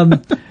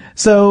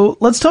 So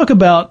let's talk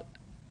about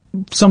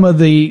some of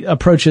the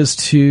approaches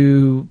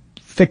to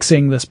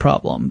fixing this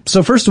problem.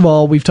 So first of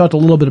all, we've talked a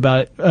little bit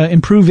about it,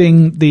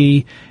 improving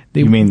the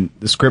You mean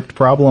the script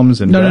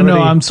problems and gravity?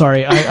 No, I'm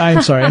sorry.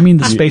 I'm sorry. I mean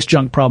the space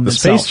junk problem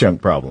itself. Space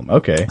junk problem.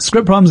 Okay.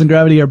 Script problems and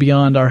Gravity are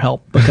beyond our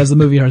help because the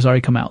movie has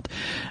already come out.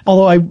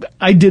 Although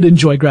I did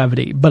enjoy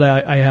Gravity, but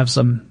I have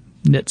some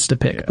nits to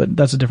pick, but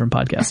that's a different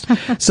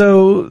podcast.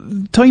 So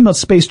talking about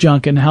space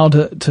junk and how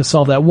to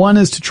solve that. One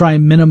is to try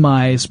and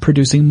minimize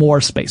producing more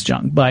space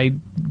junk by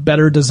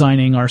better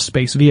designing our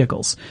space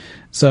vehicles.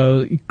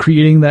 So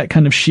creating that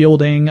kind of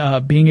shielding,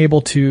 being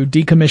able to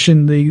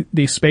decommission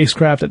the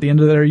spacecraft at the end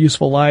of their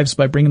useful lives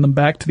by bringing them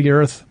back to the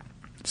Earth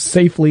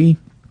safely,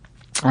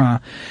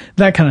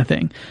 that kind of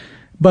thing.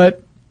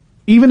 But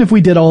even if we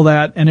did all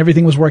that and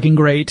everything was working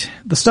great,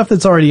 the stuff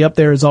that's already up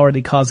there is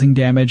already causing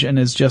damage and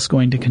is just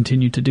going to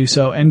continue to do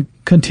so and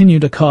continue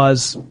to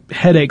cause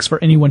headaches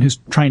for anyone who's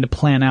trying to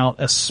plan out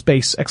a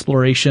space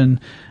exploration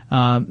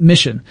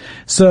mission.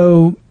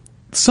 So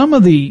some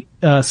of the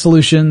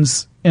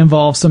solutions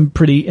involve some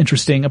pretty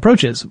interesting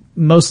approaches,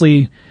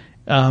 mostly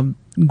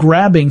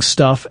grabbing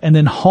stuff and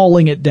then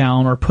hauling it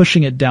down or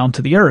pushing it down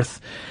to the Earth.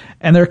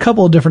 And there are a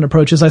couple of different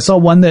approaches. I saw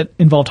one that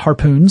involved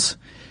harpoons,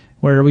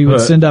 where we would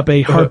send up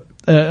a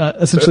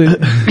essentially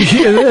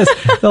it is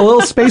a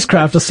little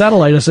spacecraft, a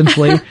satellite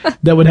essentially,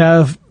 that would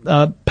have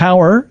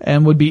power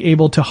and would be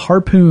able to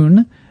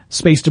harpoon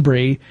space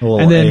debris. A little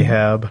and then,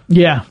 Ahab.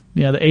 Yeah,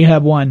 the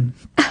Ahab one.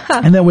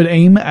 And then would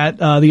aim at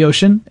the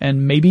ocean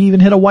and maybe even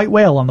hit a white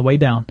whale on the way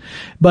down.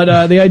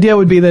 But the idea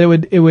would be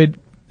that it would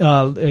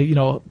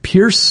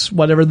pierce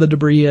whatever the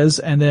debris is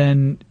and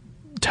then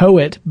tow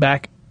it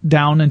back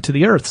down into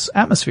the Earth's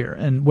atmosphere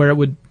and where it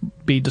would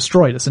be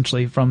destroyed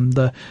essentially from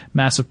the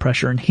massive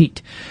pressure and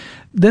heat.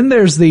 Then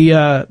there's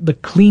the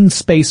Clean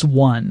Space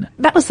One.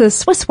 That was the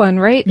Swiss one,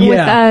 right?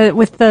 Yeah.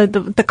 With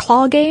the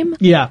claw game?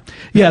 Yeah.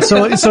 Yeah.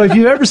 So if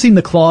you've ever seen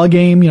the claw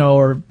game,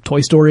 or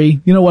Toy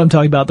Story, you know what I'm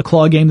talking about, the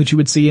claw game that you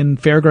would see in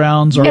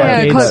fairgrounds or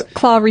arcades. Yeah,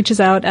 claw reaches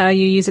out,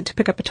 you use it to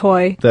pick up a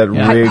toy. That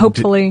rigged,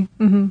 hopefully.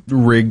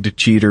 rigged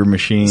cheater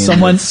machine.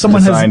 Someone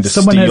designed to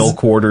steal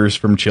quarters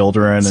from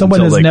children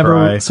until they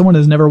cry. Someone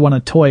has never won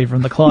a toy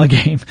from the claw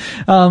game.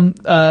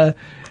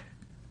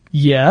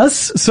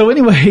 Yes. So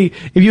anyway,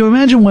 if you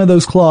imagine one of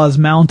those claws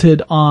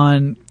mounted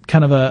on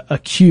kind of a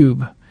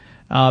cube,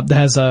 that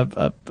has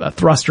a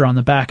thruster on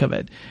the back of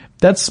it,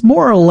 that's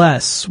more or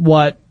less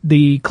what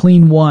the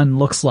Clean One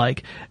looks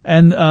like,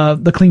 and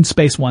the Clean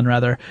Space One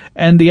rather.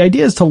 And the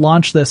idea is to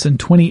launch this in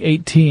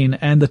 2018,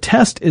 and the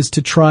test is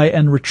to try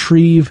and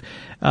retrieve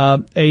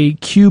a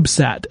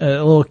CubeSat,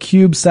 a little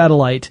cube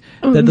satellite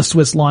that the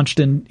Swiss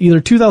launched in either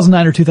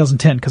 2009 or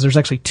 2010, because there's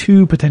actually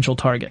two potential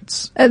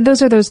targets.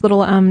 Those are those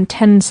little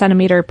 10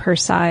 centimeter per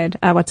side.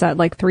 What's that,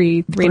 like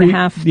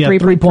 3.5? Yeah,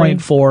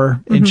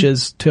 3.4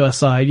 inches to a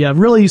side. Yeah,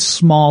 really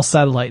small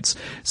satellites.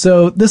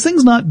 So this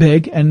thing's not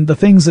big, and the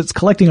things it's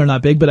collecting are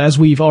not big, but as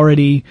we've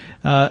already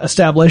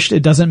established,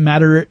 it doesn't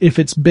matter if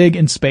it's big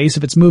in space.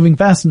 If it's moving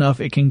fast enough,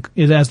 it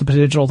has the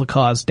potential to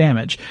cause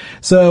damage.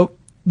 So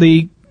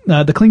the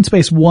Clean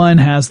Space One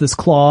has this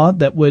claw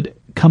that would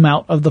come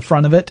out of the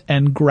front of it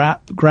and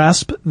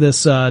grasp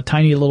this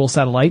tiny little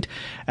satellite,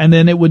 and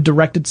then it would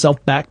direct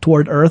itself back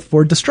toward Earth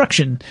for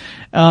destruction.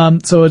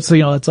 So it's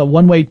a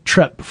one-way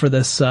trip for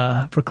this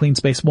for Clean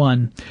Space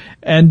One,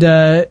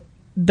 and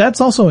that's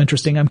also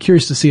interesting. I'm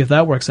curious to see if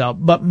that works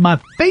out. But my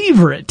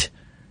favorite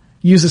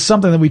uses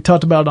something that we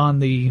talked about on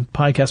the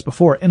podcast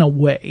before, in a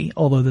way.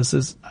 Although this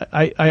is,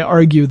 I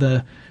argue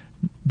the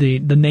the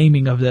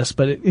naming of this,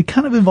 but it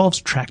kind of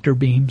involves tractor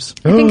beams.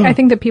 I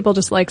think that people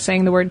just like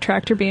saying the word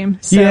tractor beam.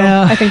 So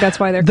yeah, I think that's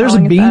why they're there's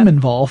calling a beam it that.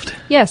 involved.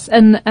 Yes,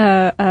 an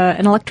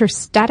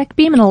electrostatic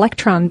beam, an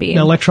electron beam.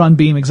 An electron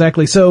beam,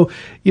 exactly. So,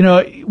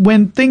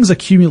 when things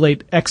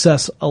accumulate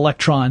excess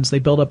electrons, they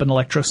build up an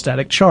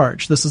electrostatic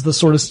charge. This is the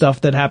sort of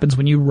stuff that happens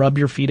when you rub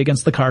your feet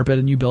against the carpet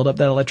and you build up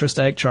that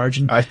electrostatic charge.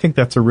 And I think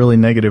that's a really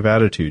negative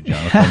attitude,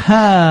 Jonathan.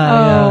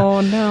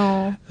 Oh,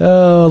 no.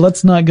 Oh,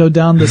 let's not go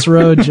down this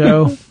road,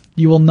 Joe.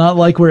 You will not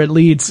like where it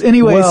leads.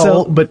 Anyway,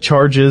 but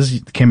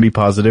charges can be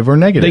positive or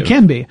negative. They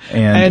can be.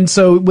 And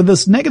so with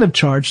this negative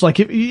charge, like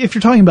if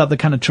you're talking about the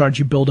kind of charge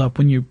you build up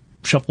when you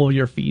shuffle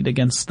your feet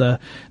against the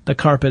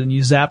carpet and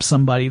you zap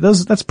somebody,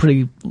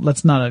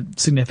 that's not a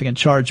significant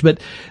charge. But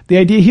the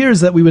idea here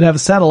is that we would have a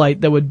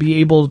satellite that would be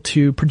able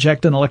to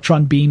project an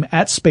electron beam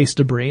at space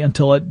debris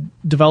until it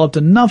developed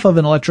enough of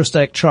an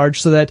electrostatic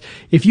charge so that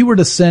if you were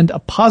to send a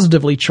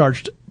positively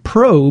charged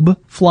probe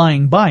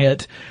flying by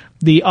it,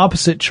 the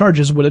opposite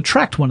charges would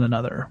attract one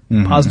another.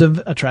 Mm-hmm.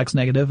 Positive attracts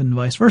negative and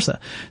vice versa.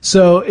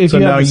 So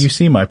now you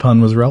see my pun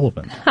was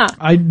relevant.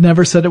 I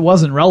never said it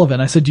wasn't relevant.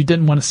 I said you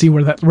didn't want to see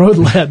where that road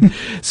led.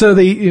 So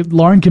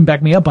Lauren can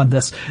back me up on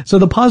this. So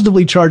the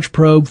positively charged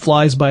probe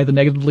flies by the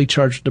negatively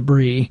charged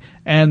debris,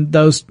 and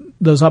those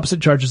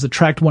opposite charges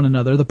attract one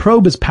another. The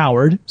probe is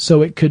powered,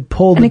 so it could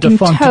pull the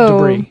defunct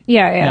debris.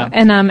 Yeah.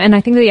 And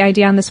I think the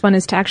idea on this one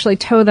is to actually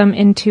tow them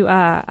into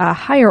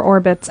higher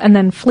orbits and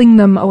then fling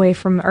them away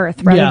from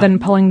Earth rather than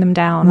pulling them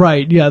down.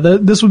 Right. Yeah.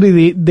 This would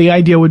be the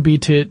idea would be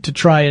to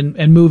try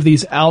and move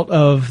these out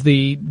of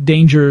the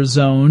danger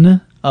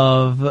zone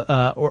of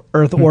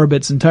Earth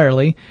orbits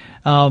entirely.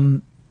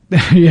 You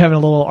having a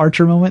little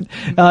Archer moment?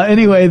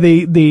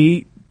 Anyway,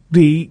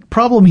 the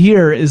problem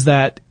here is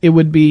that it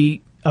would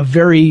be a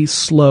very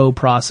slow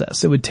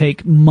process. It would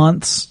take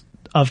months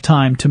of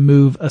time to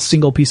move a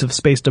single piece of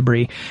space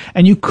debris.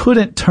 And you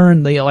couldn't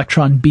turn the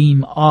electron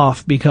beam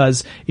off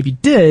because if you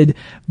did,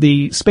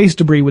 the space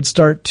debris would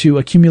start to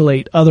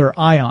accumulate other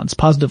ions,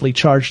 positively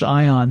charged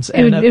ions.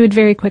 It would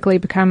very quickly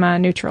become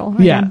neutral.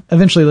 Yeah.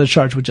 Eventually the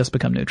charge would just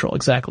become neutral.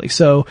 Exactly.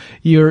 So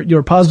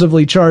your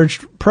positively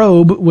charged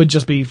probe would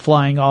just be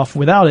flying off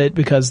without it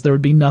because there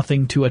would be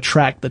nothing to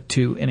attract the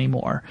two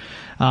anymore.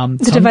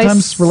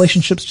 Sometimes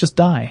relationships just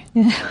die.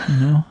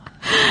 Yeah.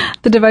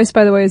 The device,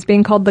 by the way, is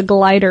being called the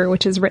Glider,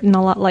 which is written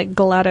a lot like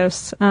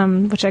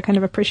GLaDOS, which I kind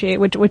of appreciate,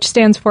 which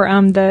stands for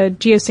the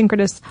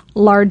Geosynchronous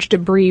Large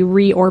Debris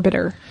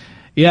Reorbiter.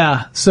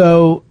 Yeah.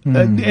 So,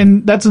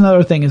 and that's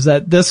another thing is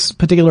that this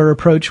particular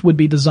approach would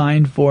be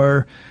designed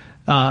for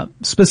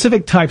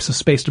specific types of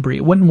space debris.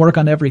 It wouldn't work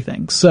on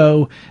everything.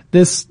 So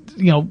this,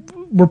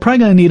 we're probably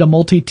going to need a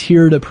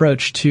multi-tiered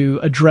approach to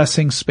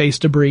addressing space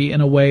debris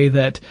in a way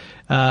that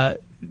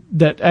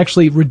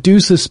actually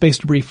reduces space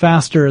debris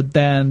faster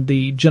than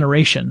the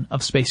generation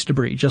of space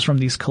debris just from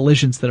these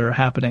collisions that are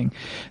happening.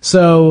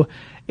 So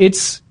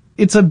it's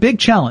a big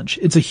challenge.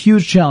 It's a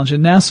huge challenge.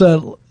 And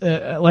NASA,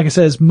 like I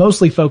said, is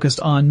mostly focused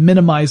on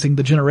minimizing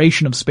the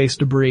generation of space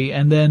debris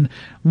and then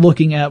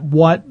looking at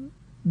what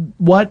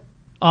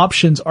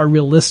options are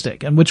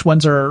realistic and which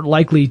ones are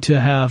likely to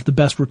have the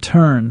best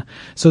return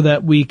so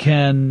that we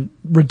can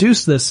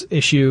reduce this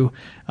issue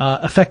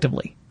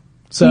effectively.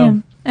 So. Yeah.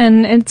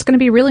 And it's going to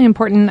be really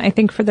important, I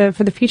think, for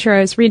the future. I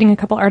was reading a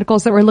couple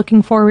articles that we're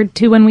looking forward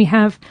to when we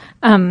have,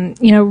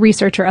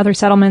 research or other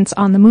settlements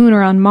on the moon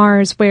or on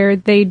Mars where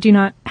they do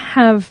not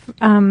have,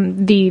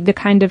 the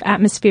kind of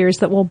atmospheres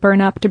that will burn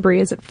up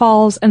debris as it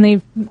falls. And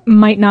they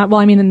might not,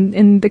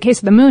 in the case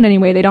of the moon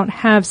anyway, they don't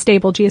have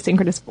stable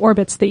geosynchronous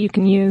orbits that you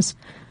can use,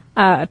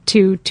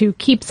 to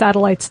keep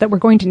satellites that we're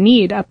going to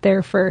need up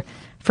there for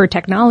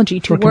technology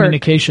to work. For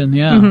communication,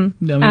 yeah.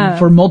 Mm-hmm.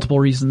 For multiple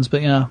reasons,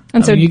 but yeah.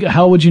 And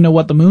how would you know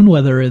what the moon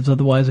weather is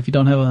otherwise if you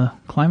don't have a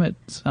climate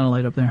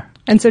satellite up there?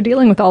 And so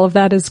dealing with all of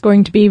that is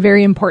going to be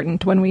very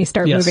important when we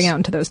start moving out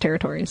into those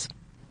territories.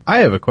 I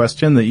have a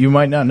question that you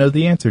might not know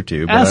the answer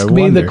to, but Ask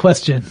me the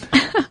question.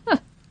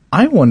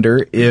 I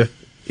wonder if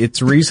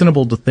it's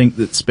reasonable to think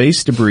that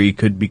space debris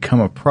could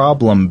become a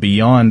problem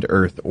beyond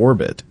Earth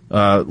orbit,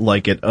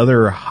 like at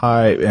other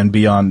high and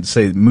beyond,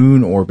 say,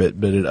 moon orbit,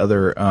 but at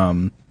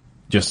other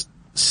just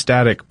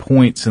static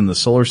points in the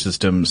solar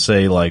system,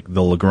 say like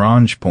the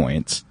Lagrange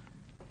points.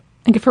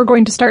 Like if we're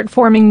going to start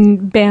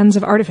forming bands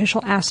of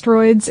artificial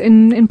asteroids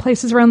in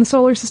places around the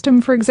solar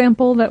system, for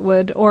example, that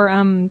would, or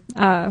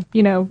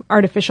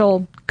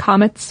artificial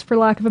comets, for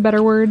lack of a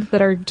better word,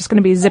 that are just going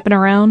to be zipping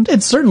around.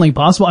 It's certainly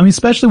possible.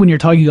 Especially when you're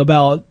talking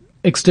about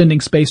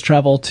extending space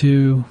travel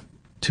to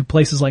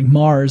places like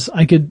Mars.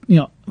 I could,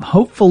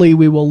 hopefully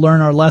we will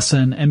learn our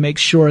lesson and make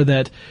sure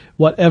that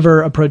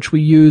whatever approach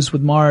we use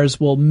with Mars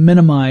will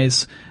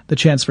minimize the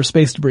chance for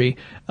space debris.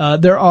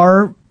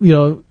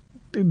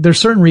 There's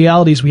certain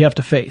realities we have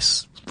to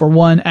face. For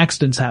one,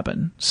 accidents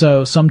happen.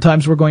 So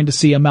sometimes we're going to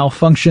see a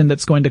malfunction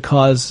that's going to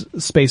cause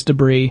space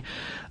debris,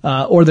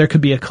 or there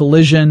could be a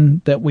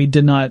collision that we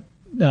did not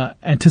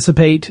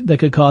anticipate that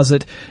could cause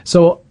it.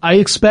 So I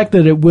expect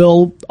that it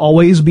will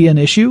always be an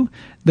issue.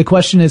 The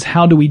question is,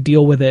 how do we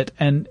deal with it?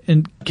 And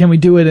can we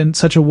do it in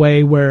such a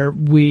way where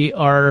we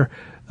are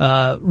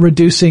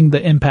reducing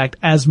the impact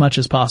as much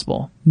as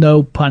possible?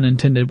 No pun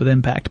intended with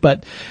impact,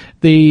 but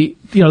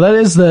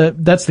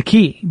that's the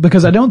key,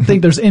 because I don't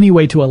think there's any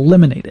way to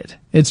eliminate it.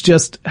 It's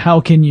just,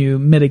 how can you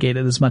mitigate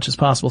it as much as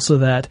possible so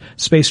that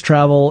space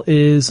travel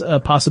is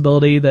a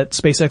possibility, that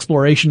space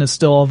exploration is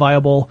still a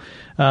viable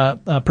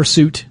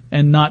pursuit,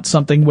 and not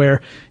something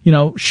where,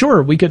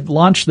 sure, we could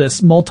launch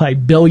this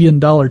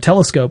multi-billion-dollar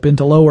telescope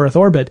into low Earth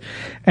orbit,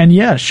 and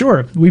yeah,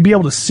 sure, we'd be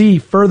able to see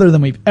further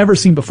than we've ever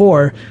seen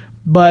before,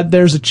 but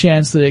there's a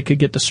chance that it could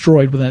get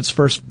destroyed within its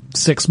first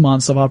 6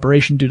 months of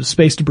operation due to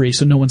space debris,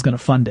 so no one's going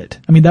to fund it.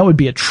 I mean, that would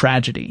be a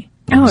tragedy.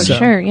 Oh,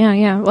 sure.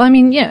 Yeah. Well, I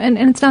mean, yeah, and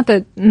it's not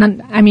that,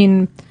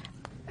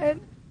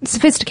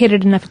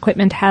 sophisticated enough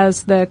equipment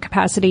has the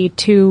capacity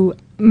to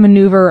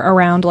maneuver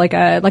around like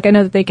I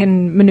know that they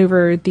can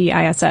maneuver the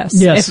ISS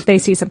if they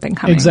see something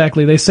coming.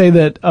 Exactly. They say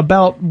that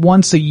about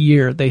once a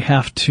year they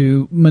have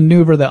to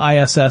maneuver the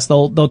ISS.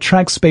 They'll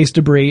track space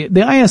debris.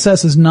 The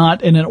ISS is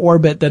not in an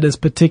orbit that is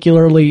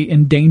particularly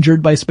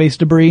endangered by space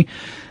debris,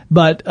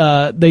 but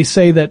they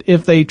say that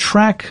if they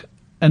track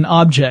an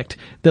object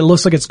that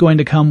looks like it's going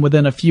to come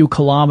within a few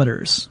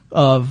kilometers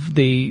of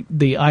the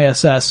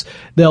ISS,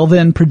 they'll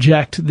then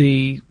project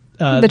the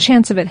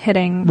chance of it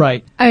hitting.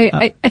 Right.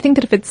 I think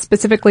that if it's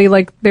specifically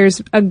like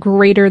there's a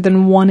greater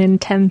than 1 in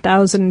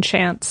 10,000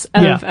 chance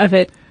of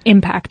it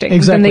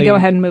impacting, then they go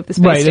ahead and move the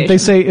space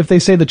station. If they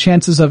say the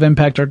chances of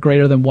impact are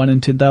greater than 1 in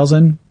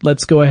 10,000,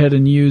 let's go ahead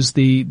and use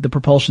the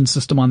propulsion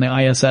system on the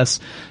ISS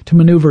to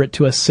maneuver it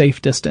to a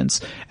safe distance.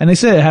 And they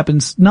say it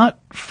happens not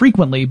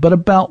frequently, but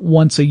about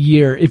once a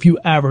year if you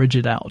average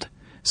it out.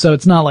 So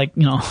it's not like,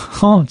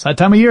 it's that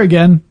time of year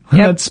again.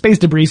 That space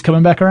debris is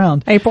coming back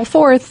around. April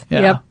 4th.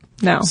 Yeah. Yep.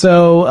 No.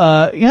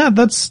 So,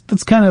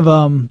 that's kind of,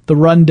 the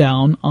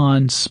rundown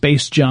on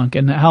space junk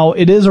and how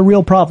it is a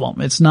real problem.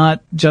 It's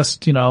not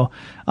just, oh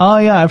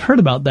yeah, I've heard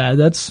about that.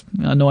 That's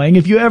annoying.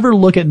 If you ever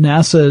look at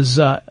NASA's,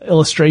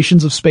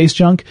 illustrations of space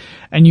junk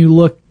and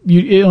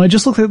it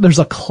just looks like there's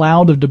a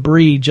cloud of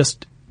debris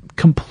just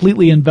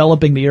completely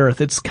enveloping the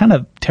Earth. It's kind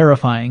of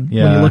terrifying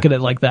when you look at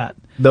it like that.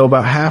 Though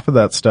about half of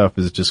that stuff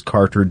is just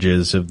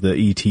cartridges of the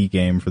E.T.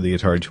 game for the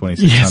Atari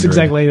 2600. Yes,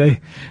 exactly.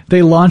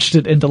 They launched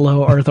it into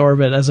low Earth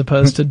orbit as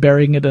opposed to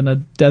burying it in a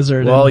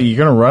desert. Well, you're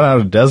going to run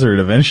out of desert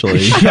eventually.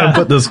 You got to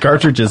put those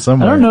cartridges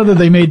somewhere. I don't know that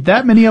they made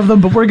that many of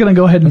them, but we're going to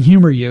go ahead and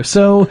humor you.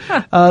 So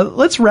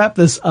let's wrap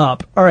this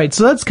up. All right,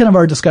 so that's kind of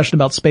our discussion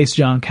about space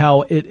junk,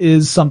 how it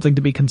is something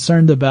to be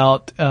concerned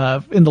about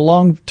in the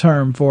long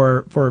term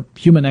for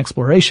human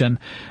exploration.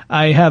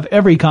 I have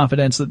every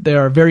confidence that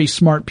there are very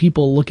smart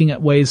people looking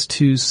at ways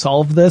to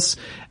solve this,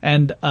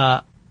 and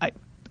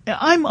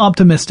I'm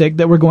optimistic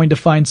that we're going to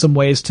find some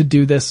ways to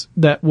do this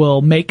that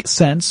will make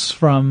sense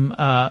from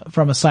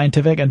a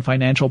scientific and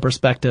financial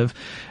perspective.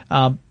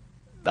 Like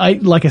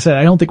I said,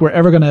 I don't think we're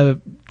ever going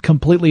to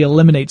completely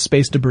eliminate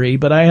space debris,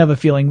 but I have a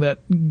feeling that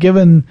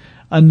given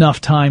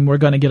enough time, we're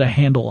going to get a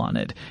handle on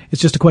it.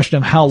 It's just a question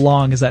of how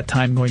long is that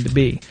time going to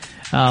be.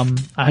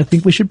 I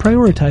think we should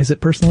prioritize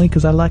it personally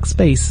because I like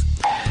space.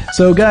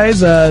 So guys,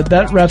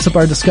 that wraps up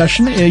our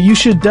discussion. You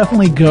should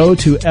definitely go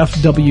to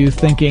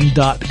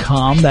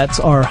fwthinking.com.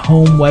 That's our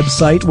home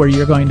website where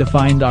you're going to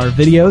find our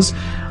videos,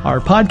 our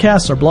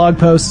podcasts, our blog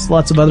posts,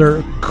 lots of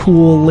other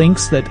cool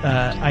links that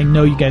I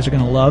know you guys are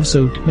going to love.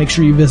 So make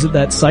sure you visit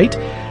that site.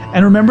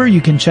 And remember,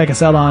 you can check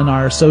us out on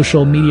our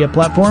social media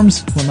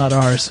platforms. Well, not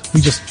ours.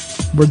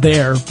 We're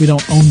there. We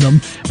don't own them.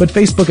 But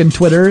Facebook and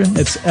Twitter,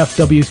 it's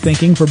FW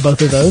Thinking for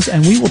both of those.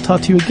 And we will talk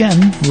to you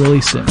again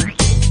really soon.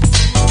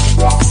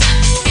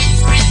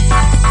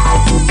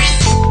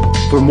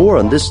 For more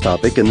on this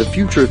topic and the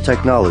future of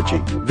technology,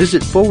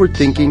 visit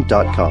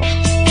forwardthinking.com.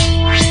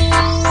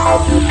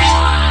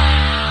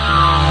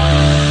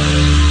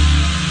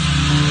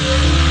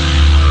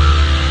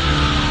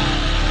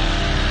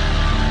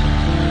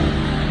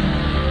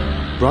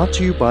 Brought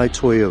to you by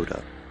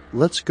Toyota.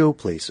 Let's go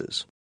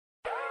places.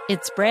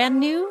 It's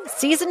brand new,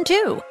 Season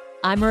 2.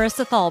 I'm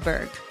Marissa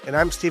Thalberg. And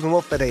I'm Stephen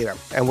Wolf-Bedeta,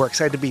 and we're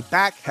excited to be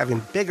back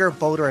having bigger,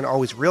 bolder, and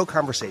always real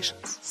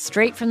conversations.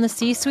 Straight from the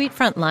C-suite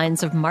front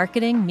lines of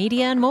marketing,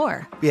 media, and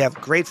more. We have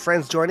great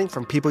friends joining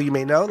from people you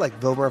may know,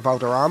 like Wilmer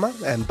Valderrama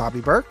and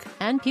Bobby Burke.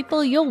 And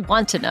people you'll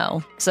want to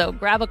know. So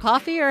grab a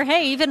coffee or,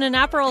 hey, even an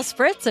Aperol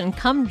Spritz and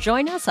come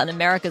join us on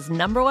America's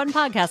 #1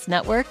 podcast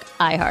network,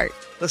 iHeart.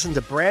 Listen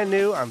to brand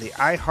new on the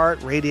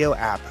iHeart Radio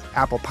app,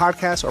 Apple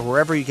Podcasts, or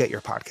wherever you get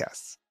your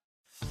podcasts.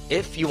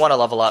 If you want to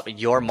level up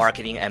your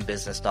marketing and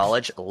business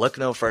knowledge, look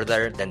no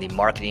further than the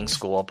Marketing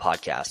School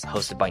podcast,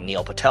 hosted by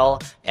Neil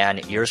Patel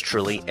and yours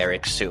truly,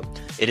 Eric Su.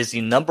 It is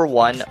the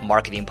 #1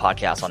 marketing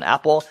podcast on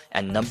Apple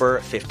and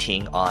number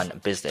 15 on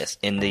business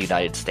in the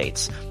United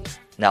States.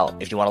 Now,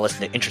 if you want to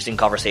listen to interesting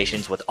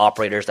conversations with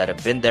operators that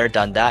have been there,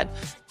 done that,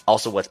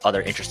 also with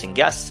other interesting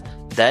guests,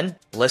 then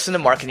listen to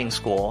Marketing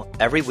School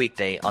every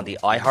weekday on the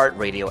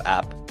iHeartRadio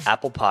app,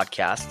 Apple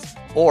Podcasts,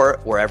 or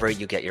wherever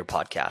you get your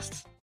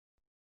podcasts.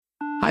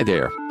 Hi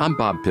there, I'm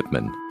Bob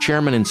Pittman,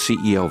 Chairman and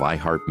CEO of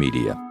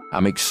iHeartMedia.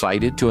 I'm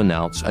excited to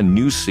announce a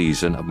new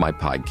season of my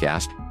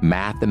podcast,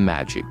 Math and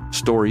Magic,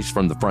 Stories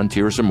from the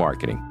Frontiers of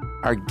Marketing.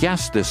 Our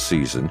guests this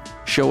season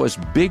show us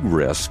big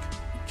risk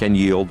can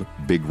yield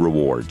big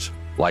rewards,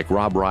 like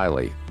Rob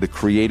Riley, the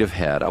creative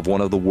head of one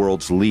of the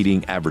world's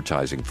leading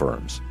advertising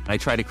firms. I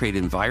try to create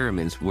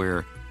environments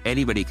where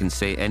anybody can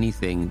say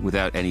anything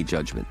without any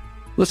judgment.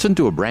 Listen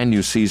to a brand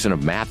new season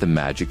of Math and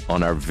Magic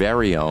on our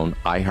very own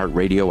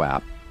iHeartRadio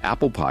app,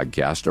 Apple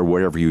Podcast, or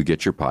wherever you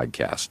get your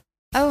podcast.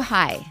 Oh,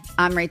 hi,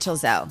 I'm Rachel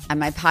Zoe, and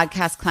my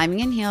podcast, Climbing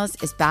in Heels,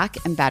 is back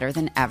and better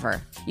than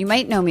ever. You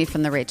might know me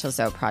from the Rachel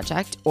Zoe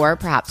Project, or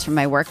perhaps from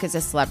my work as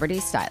a celebrity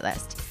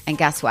stylist. And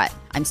guess what?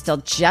 I'm still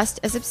just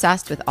as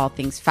obsessed with all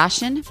things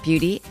fashion,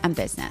 beauty, and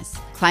business.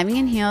 Climbing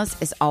in Heels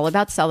is all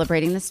about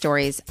celebrating the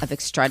stories of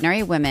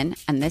extraordinary women,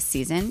 and this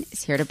season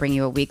is here to bring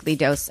you a weekly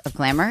dose of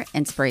glamour,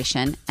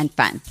 inspiration, and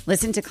fun.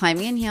 Listen to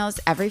Climbing in Heels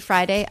every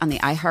Friday on the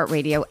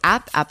iHeartRadio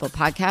app, Apple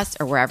Podcasts,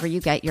 or wherever you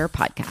get your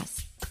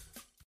podcasts.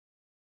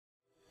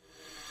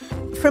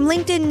 From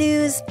LinkedIn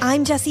News,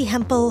 I'm Jessie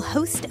Hempel,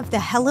 host of the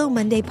Hello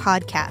Monday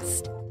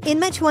podcast. In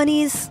my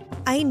 20s,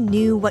 I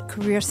knew what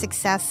career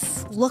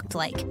success looked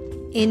like.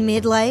 In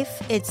midlife,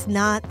 it's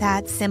not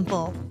that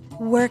simple.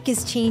 Work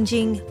is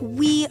changing,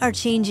 we are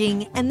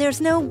changing, and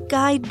there's no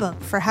guidebook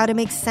for how to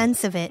make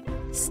sense of it.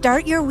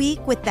 Start your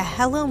week with the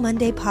Hello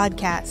Monday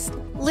podcast.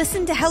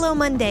 Listen to Hello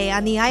Monday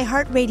on the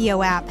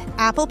iHeartRadio app,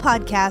 Apple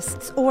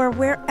Podcasts, or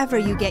wherever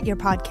you get your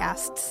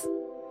podcasts.